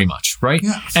 pretty much, right?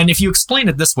 Yeah. And if you explain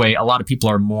it this way, a lot of people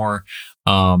are more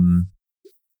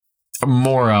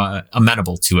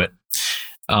amenable to it.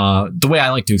 The way I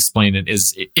like to explain it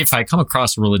is, if I come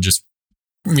across a religious,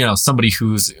 somebody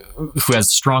who has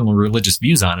strong religious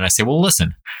views on it, I say, well,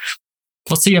 listen,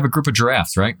 let's say you have a group of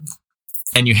giraffes, right?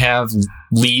 And you have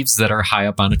leaves that are high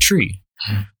up on a tree.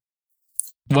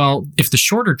 Well, if the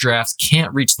shorter giraffes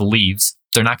can't reach the leaves,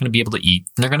 they're not going to be able to eat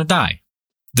and they're going to die.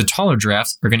 The taller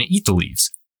giraffes are going to eat the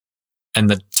leaves and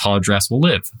the taller giraffes will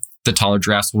live. The taller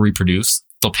giraffes will reproduce.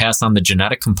 They'll pass on the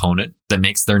genetic component that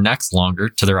makes their necks longer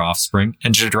to their offspring,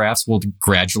 and giraffes will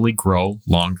gradually grow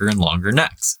longer and longer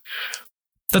necks.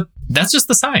 That's just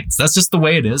the science. That's just the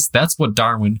way it is. That's what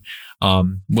Darwin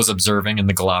was observing in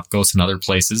the Galapagos and other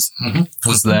places,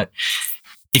 was that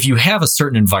if you have a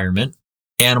certain environment,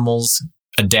 animals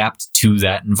adapt to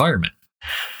that environment.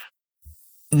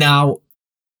 Now,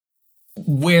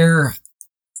 where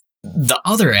the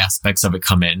other aspects of it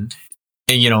come in,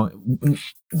 and,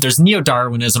 there's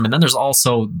neo-Darwinism, and then there's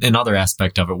also another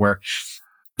aspect of it where,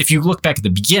 if you look back at the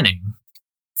beginning,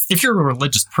 if you're a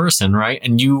religious person, right,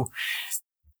 and you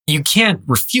can't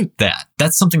refute that.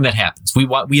 That's something that happens.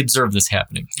 We observe this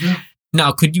happening. Yeah.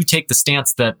 Now, could you take the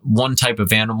stance that one type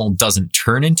of animal doesn't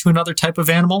turn into another type of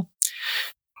animal?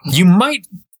 You might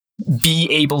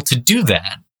be able to do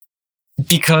that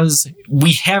because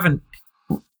we haven't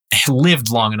lived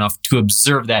long enough to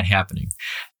observe that happening.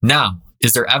 Now,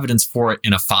 is there evidence for it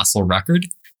in a fossil record?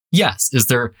 Yes.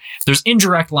 There's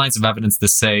indirect lines of evidence that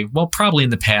say, well, probably in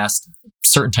the past,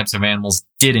 certain types of animals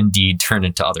did indeed turn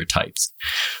into other types.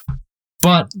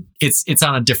 But it's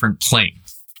on a different plane.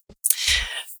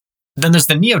 Then there's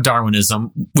the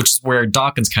neo-Darwinism, which is where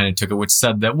Dawkins kind of took it, which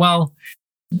said that, well,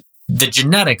 the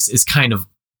genetics is kind of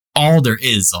all there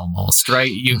is almost,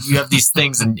 right? You have these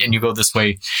things and you go this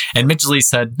way. And Midgley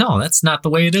said, no, that's not the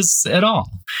way it is at all.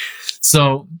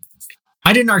 So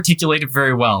I didn't articulate it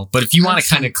very well, but if you want to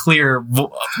kind of clear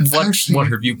what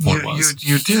her viewpoint was.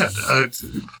 You did.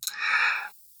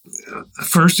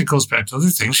 First, it goes back to other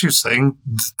things. She's saying,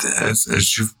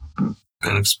 as you've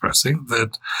been expressing,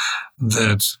 that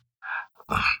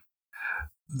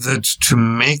to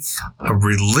make a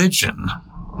religion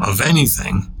of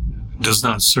anything does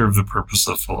not serve the purpose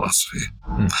of philosophy.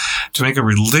 To make a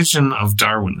religion of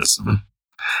Darwinism,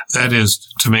 that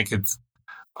is, to make it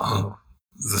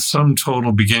the sum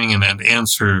total beginning and end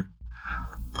answer,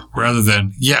 rather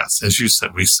than, yes, as you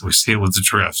said, we see it with the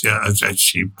giraffes, yeah, a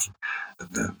sheep,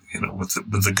 with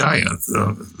the Gaia,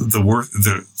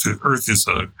 the Earth is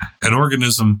an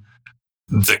organism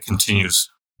that continues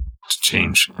to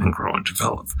change and grow and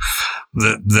develop.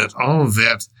 That all of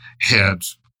that had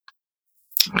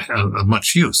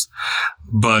much use,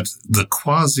 but the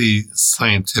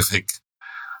quasi-scientific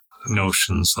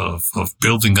notions of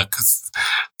building the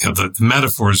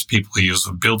metaphors people use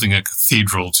of building a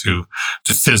cathedral to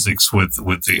physics with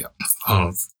the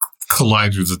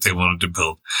collider that they wanted to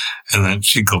build, and then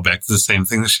she'd go back to the same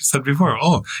thing that she said before.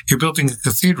 Oh, you're building a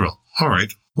cathedral. All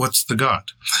right, what's the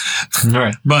God? All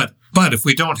right, but if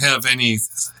we don't have any,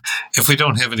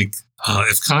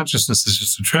 if consciousness is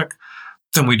just a trick,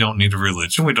 then we don't need a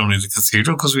religion. We don't need a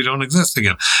cathedral because we don't exist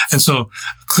again. And so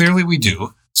clearly we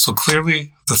do. So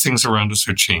clearly the things around us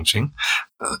are changing.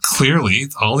 Clearly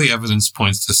all the evidence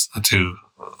points to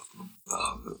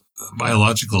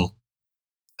biological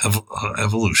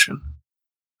evolution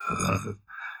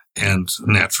and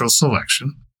natural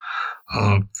selection.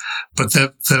 but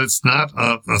that it's not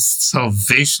a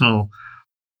salvational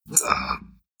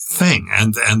thing,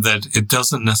 and that it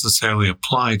doesn't necessarily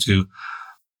apply to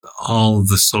all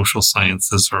the social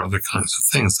sciences or other kinds of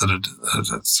things. That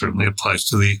it certainly applies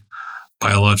to the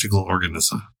biological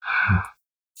organism.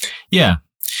 Yeah,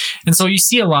 and so you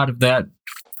see a lot of that.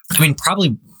 I mean,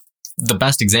 probably the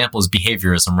best example is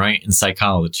behaviorism, right, in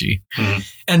psychology. Mm-hmm.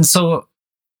 And so,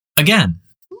 again,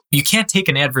 you can't take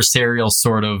an adversarial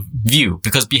sort of view,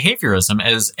 because behaviorism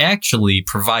has actually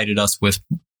provided us with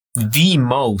the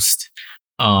most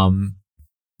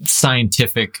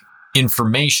scientific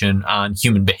information on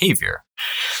human behavior.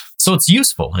 So it's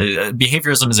useful.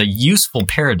 Behaviorism is a useful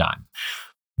paradigm.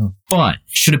 But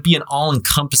should it be an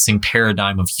all-encompassing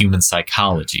paradigm of human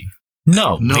psychology?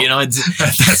 No. You know,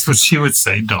 that's what she would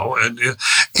say. No,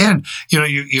 and you know,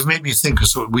 you've made me think,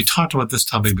 because we talked about this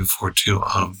topic before too,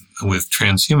 with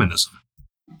transhumanism.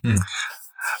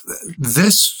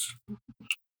 This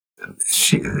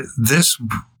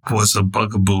was a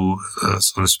bugaboo,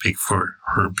 so to speak, for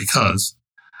her, because,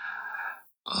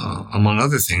 among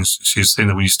other things, she's saying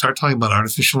that when you start talking about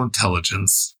artificial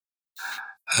intelligence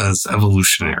as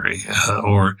evolutionary,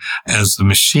 or as the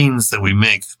machines that we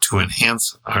make to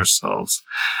enhance ourselves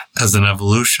as an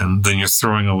evolution, then you're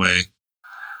throwing away,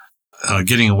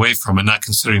 getting away from and not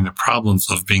considering the problems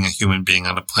of being a human being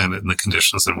on a planet in the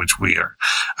conditions in which we are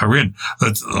in.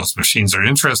 Those machines are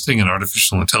interesting and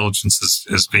artificial intelligence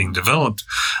is being developed,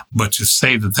 but to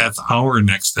say that that's our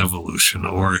next evolution,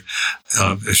 or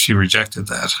she rejected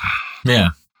that.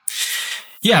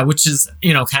 Yeah, which is,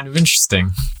 you know, kind of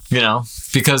interesting, you know,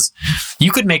 because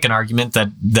you could make an argument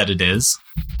that it is,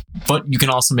 but you can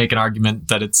also make an argument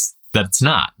that it's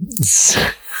not.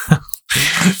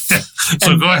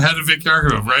 So go ahead and make your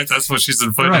argument, right? That's what she's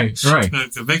inviting. Right.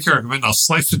 To make your argument, I'll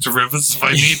slice it to ribbons if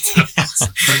I need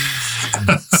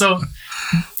to. So,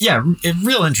 yeah,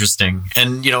 real interesting.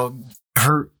 And, you know,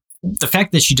 the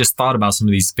fact that she just thought about some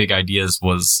of these big ideas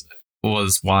was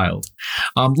wild.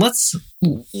 Let's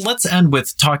end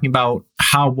with talking about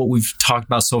how what we've talked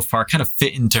about so far kind of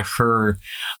fit into her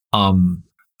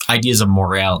ideas of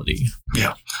morality.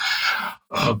 Yeah.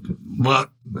 Well,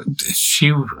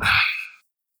 she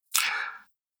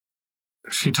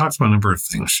talked about a number of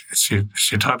things.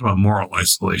 She talked about moral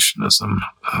isolationism,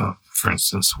 for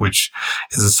instance, which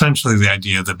is essentially the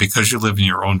idea that because you live in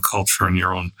your own culture and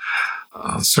your own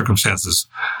circumstances,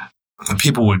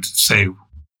 people would say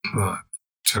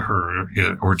to her,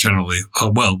 or generally,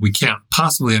 well, we can't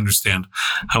possibly understand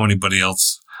how anybody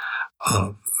else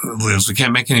lives. We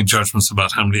can't make any judgments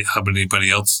about how anybody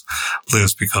else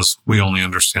lives because we only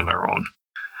understand our own.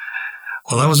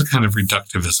 Well, that was a kind of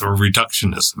reductivism or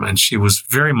reductionism, and she was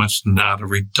very much not a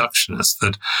reductionist,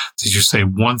 that you say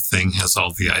one thing has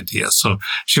all the ideas. So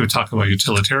she would talk about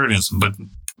utilitarianism,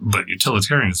 but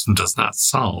utilitarianism does not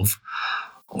solve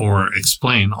or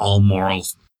explain all moral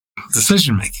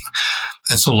decision making.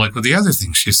 And so, like with the other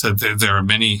things, she said there are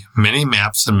many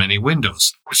maps and many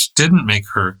windows, which didn't make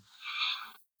her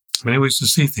many ways to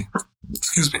see things.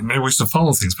 Many ways to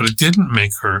follow things, but it didn't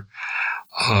make her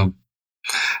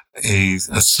a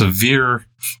severe,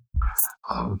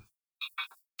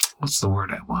 what's the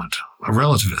word I want? A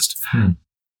relativist.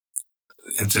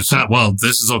 It's not, well,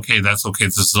 this is okay, that's okay,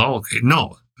 this is all okay.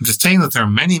 No, just saying that there are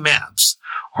many maps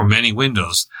or many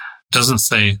windows doesn't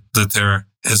say that there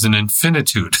is an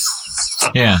infinitude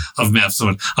of maps.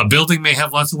 So a building may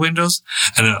have lots of windows,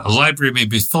 and a library may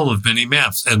be full of many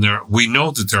maps. And we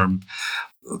know that there are.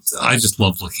 I just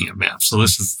love looking at maps. So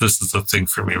this is a thing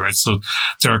for me, right? So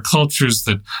there are cultures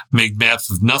that make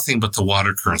maps of nothing but the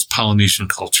water currents, Polynesian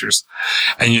cultures,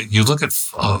 and you look at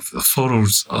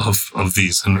photos of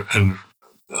these and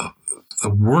the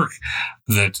work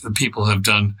that the people have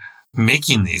done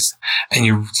making these, and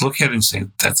you look at it and say,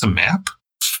 that's a map?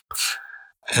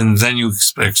 And then you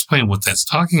explain what that's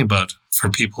talking about for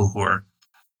people who are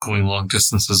going long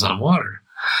distances on water.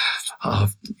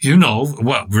 You know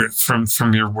what,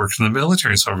 from your work in the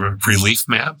military, so relief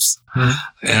maps,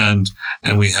 and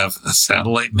we have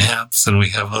satellite maps, and we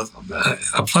have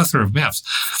a plethora of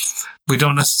maps. We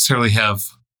don't necessarily have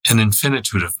an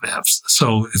infinitude of maps.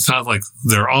 So it's not like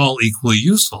they're all equally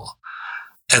useful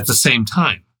at the same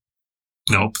time.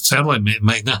 Nope, satellite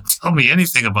might not tell me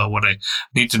anything about what I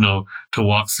need to know to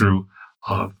walk through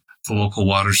the local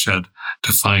watershed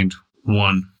to find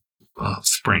one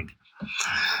spring.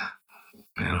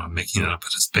 You know, I'm making it up,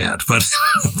 but it's bad. But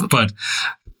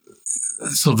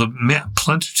so the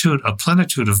a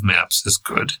plenitude of maps is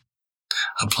good.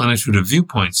 A plenitude of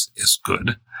viewpoints is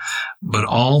good, but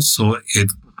also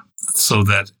so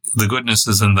that the goodness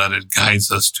is in that it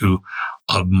guides us to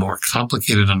a more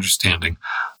complicated understanding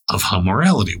of how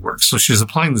morality works. So she's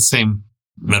applying the same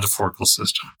metaphorical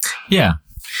system. Yeah.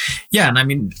 Yeah. And I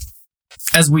mean,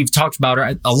 as we've talked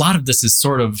about, a lot of this is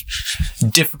sort of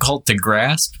difficult to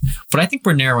grasp, but I think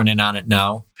we're narrowing in on it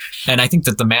now. And I think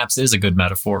that the maps is a good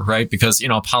metaphor, right? Because,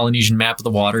 a Polynesian map of the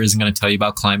water isn't going to tell you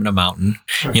about climbing a mountain,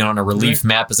 and a relief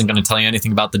map isn't going to tell you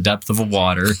anything about the depth of a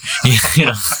water,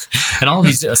 and all of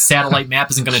these, a satellite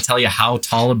map isn't going to tell you how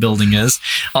tall a building is,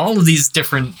 all of these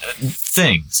different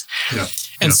things. Yeah.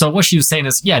 And so what she was saying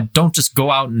is, don't just go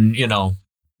out and,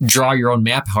 draw your own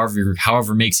map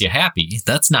however makes you happy.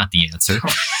 That's not the answer.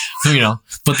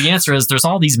 But the answer is there's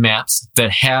all these maps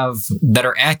that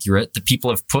are accurate, that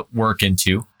people have put work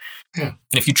into. Yeah. And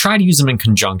if you try to use them in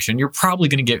conjunction, you're probably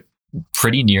going to get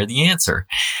pretty near the answer.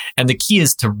 And the key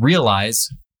is to realize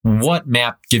what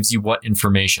map gives you what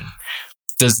information.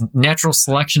 Does natural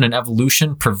selection and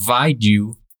evolution provide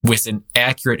you with an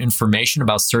accurate information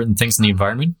about certain things in the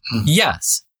environment? Mm-hmm.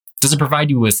 Yes. Does it provide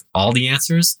you with all the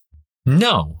answers?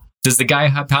 No. Does the Gaia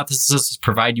hypothesis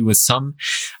provide you with some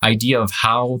idea of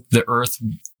how the Earth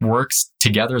works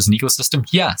together as an ecosystem?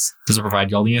 Yes. Does it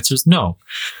provide you all the answers? No.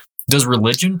 Does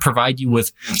religion provide you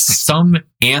with some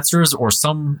answers or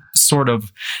some sort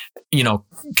of, mental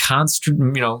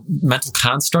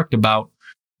construct about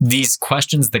these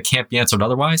questions that can't be answered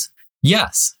otherwise?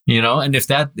 Yes. And if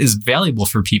that is valuable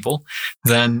for people,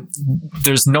 then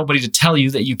there's nobody to tell you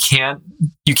that you can't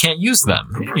use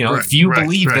them. If you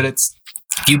believe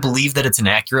that it's an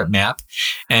accurate map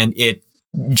and it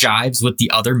jives with the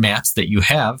other maps that you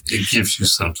have, it gives you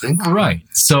something. Right.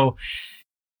 So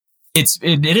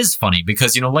it is funny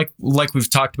because, like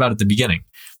we've talked about at the beginning,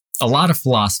 a lot of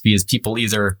philosophy is people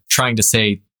either trying to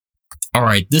say, all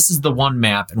right, this is the one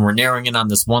map and we're narrowing in on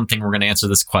this one thing. We're going to answer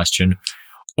this question.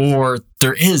 Or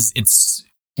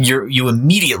you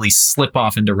immediately slip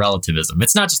off into relativism.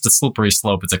 It's not just a slippery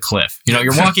slope; it's a cliff.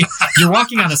 You're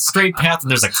walking on a straight path,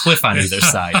 and there's a cliff on either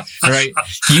side. Right?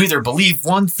 You either believe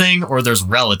one thing, or there's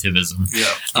relativism.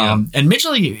 Yeah. And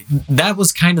Midgley, that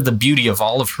was kind of the beauty of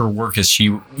all of her work, is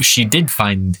she did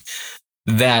find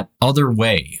that other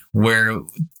way where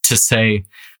to say,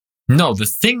 no, the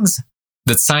things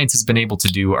that science has been able to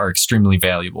do are extremely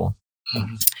valuable.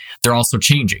 Mm-hmm. They're also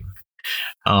changing.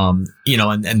 And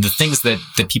the things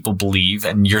that people believe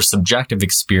and your subjective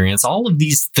experience, all of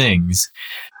these things,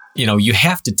 you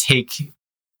have to take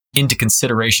into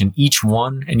consideration each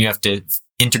one, and you have to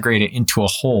integrate it into a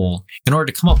whole in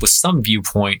order to come up with some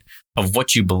viewpoint of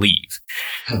what you believe,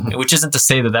 mm-hmm. which isn't to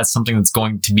say that that's something that's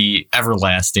going to be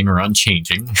everlasting or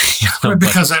unchanging.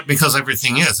 Because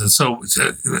everything is. And so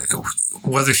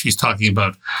whether she's talking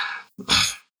about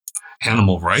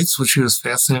animal rights, which she was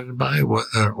fascinated by,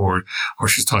 or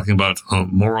she's talking about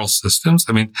moral systems.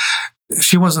 I mean,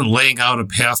 she wasn't laying out a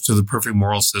path to the perfect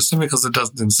moral system because it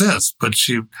doesn't exist. But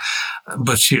she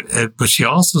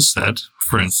also said,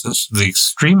 for instance, the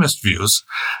extremist views,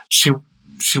 she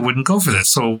wouldn't go for that.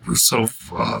 So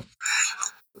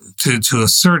to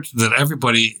assert that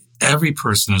every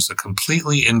person is a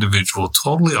completely individual,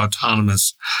 totally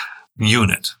autonomous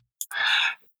unit.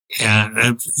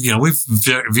 And we've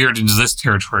veered into this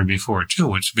territory before too,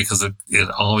 which because it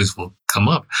always will come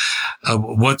up.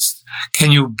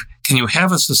 Can you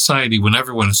have a society when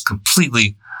everyone is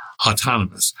completely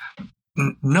autonomous?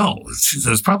 No,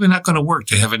 it's probably not going to work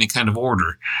to have any kind of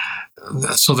order.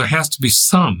 So there has to be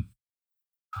some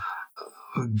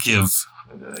give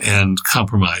and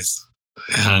compromise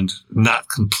and not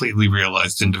completely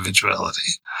realized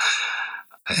individuality.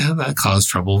 And that caused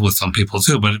trouble with some people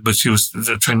too, but she was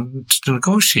trying to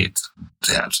negotiate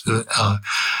that.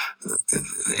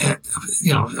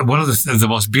 One of the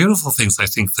most beautiful things I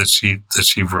think that she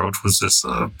wrote was this.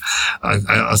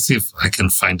 I'll see if I can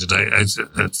find it.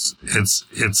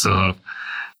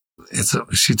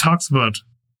 She talks about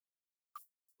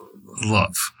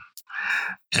love,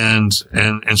 and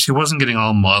she wasn't getting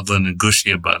all maudlin and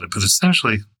gushy about it, but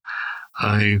essentially,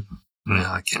 I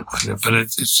can't find it, but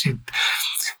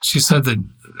she said that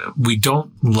we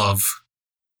don't love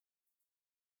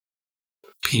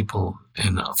people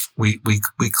enough. We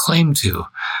claim to,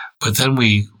 but then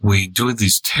we do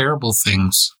these terrible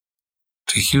things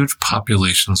to huge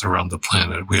populations around the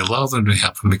planet. We allow them to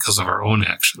happen because of our own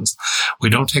actions. We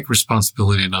don't take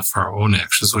responsibility enough for our own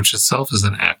actions, which itself is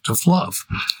an act of love.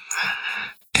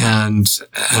 And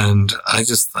I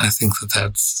think that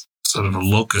that's sort of a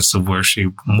locus of where she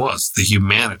was, the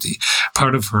humanity.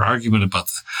 Part of her argument about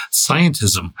the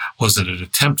scientism was that it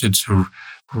attempted to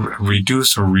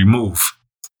reduce or remove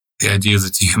the idea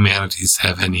that the humanities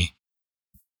have any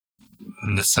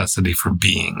necessity for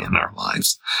being in our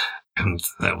lives. And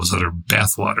that was utter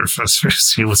bathwater as far as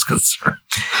she was concerned.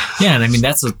 Yeah, and I mean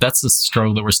that's a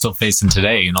struggle that we're still facing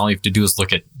today. And all you have to do is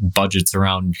look at budgets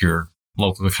around your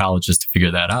local colleges to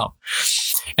figure that out.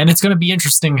 And it's going to be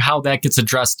interesting how that gets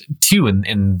addressed too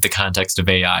in the context of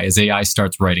AI, as AI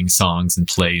starts writing songs and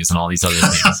plays and all these other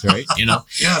things, right? You know?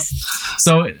 Yes.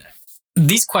 So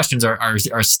these questions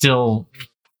are still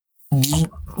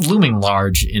looming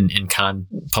large in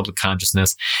public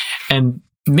consciousness, and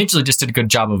Midgley just did a good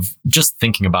job of just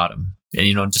thinking about them, and,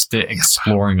 you know, just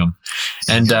exploring them.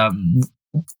 And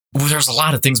there's a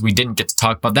lot of things we didn't get to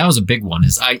talk about. That was a big one.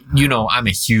 I'm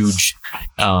a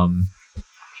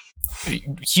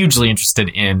hugely interested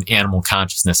in animal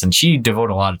consciousness, and she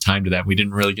devoted a lot of time to that. We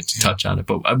didn't really get to touch on it,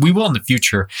 but we will in the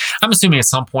future. I'm assuming at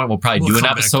some point we'll probably do an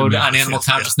episode on animal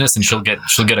consciousness, and she'll get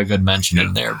a good mention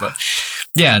in there. But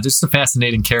yeah, just a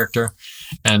fascinating character,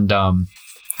 and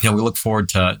we look forward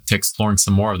to exploring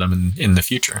some more of them in the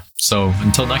future. So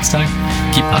until next time,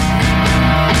 keep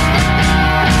hunting.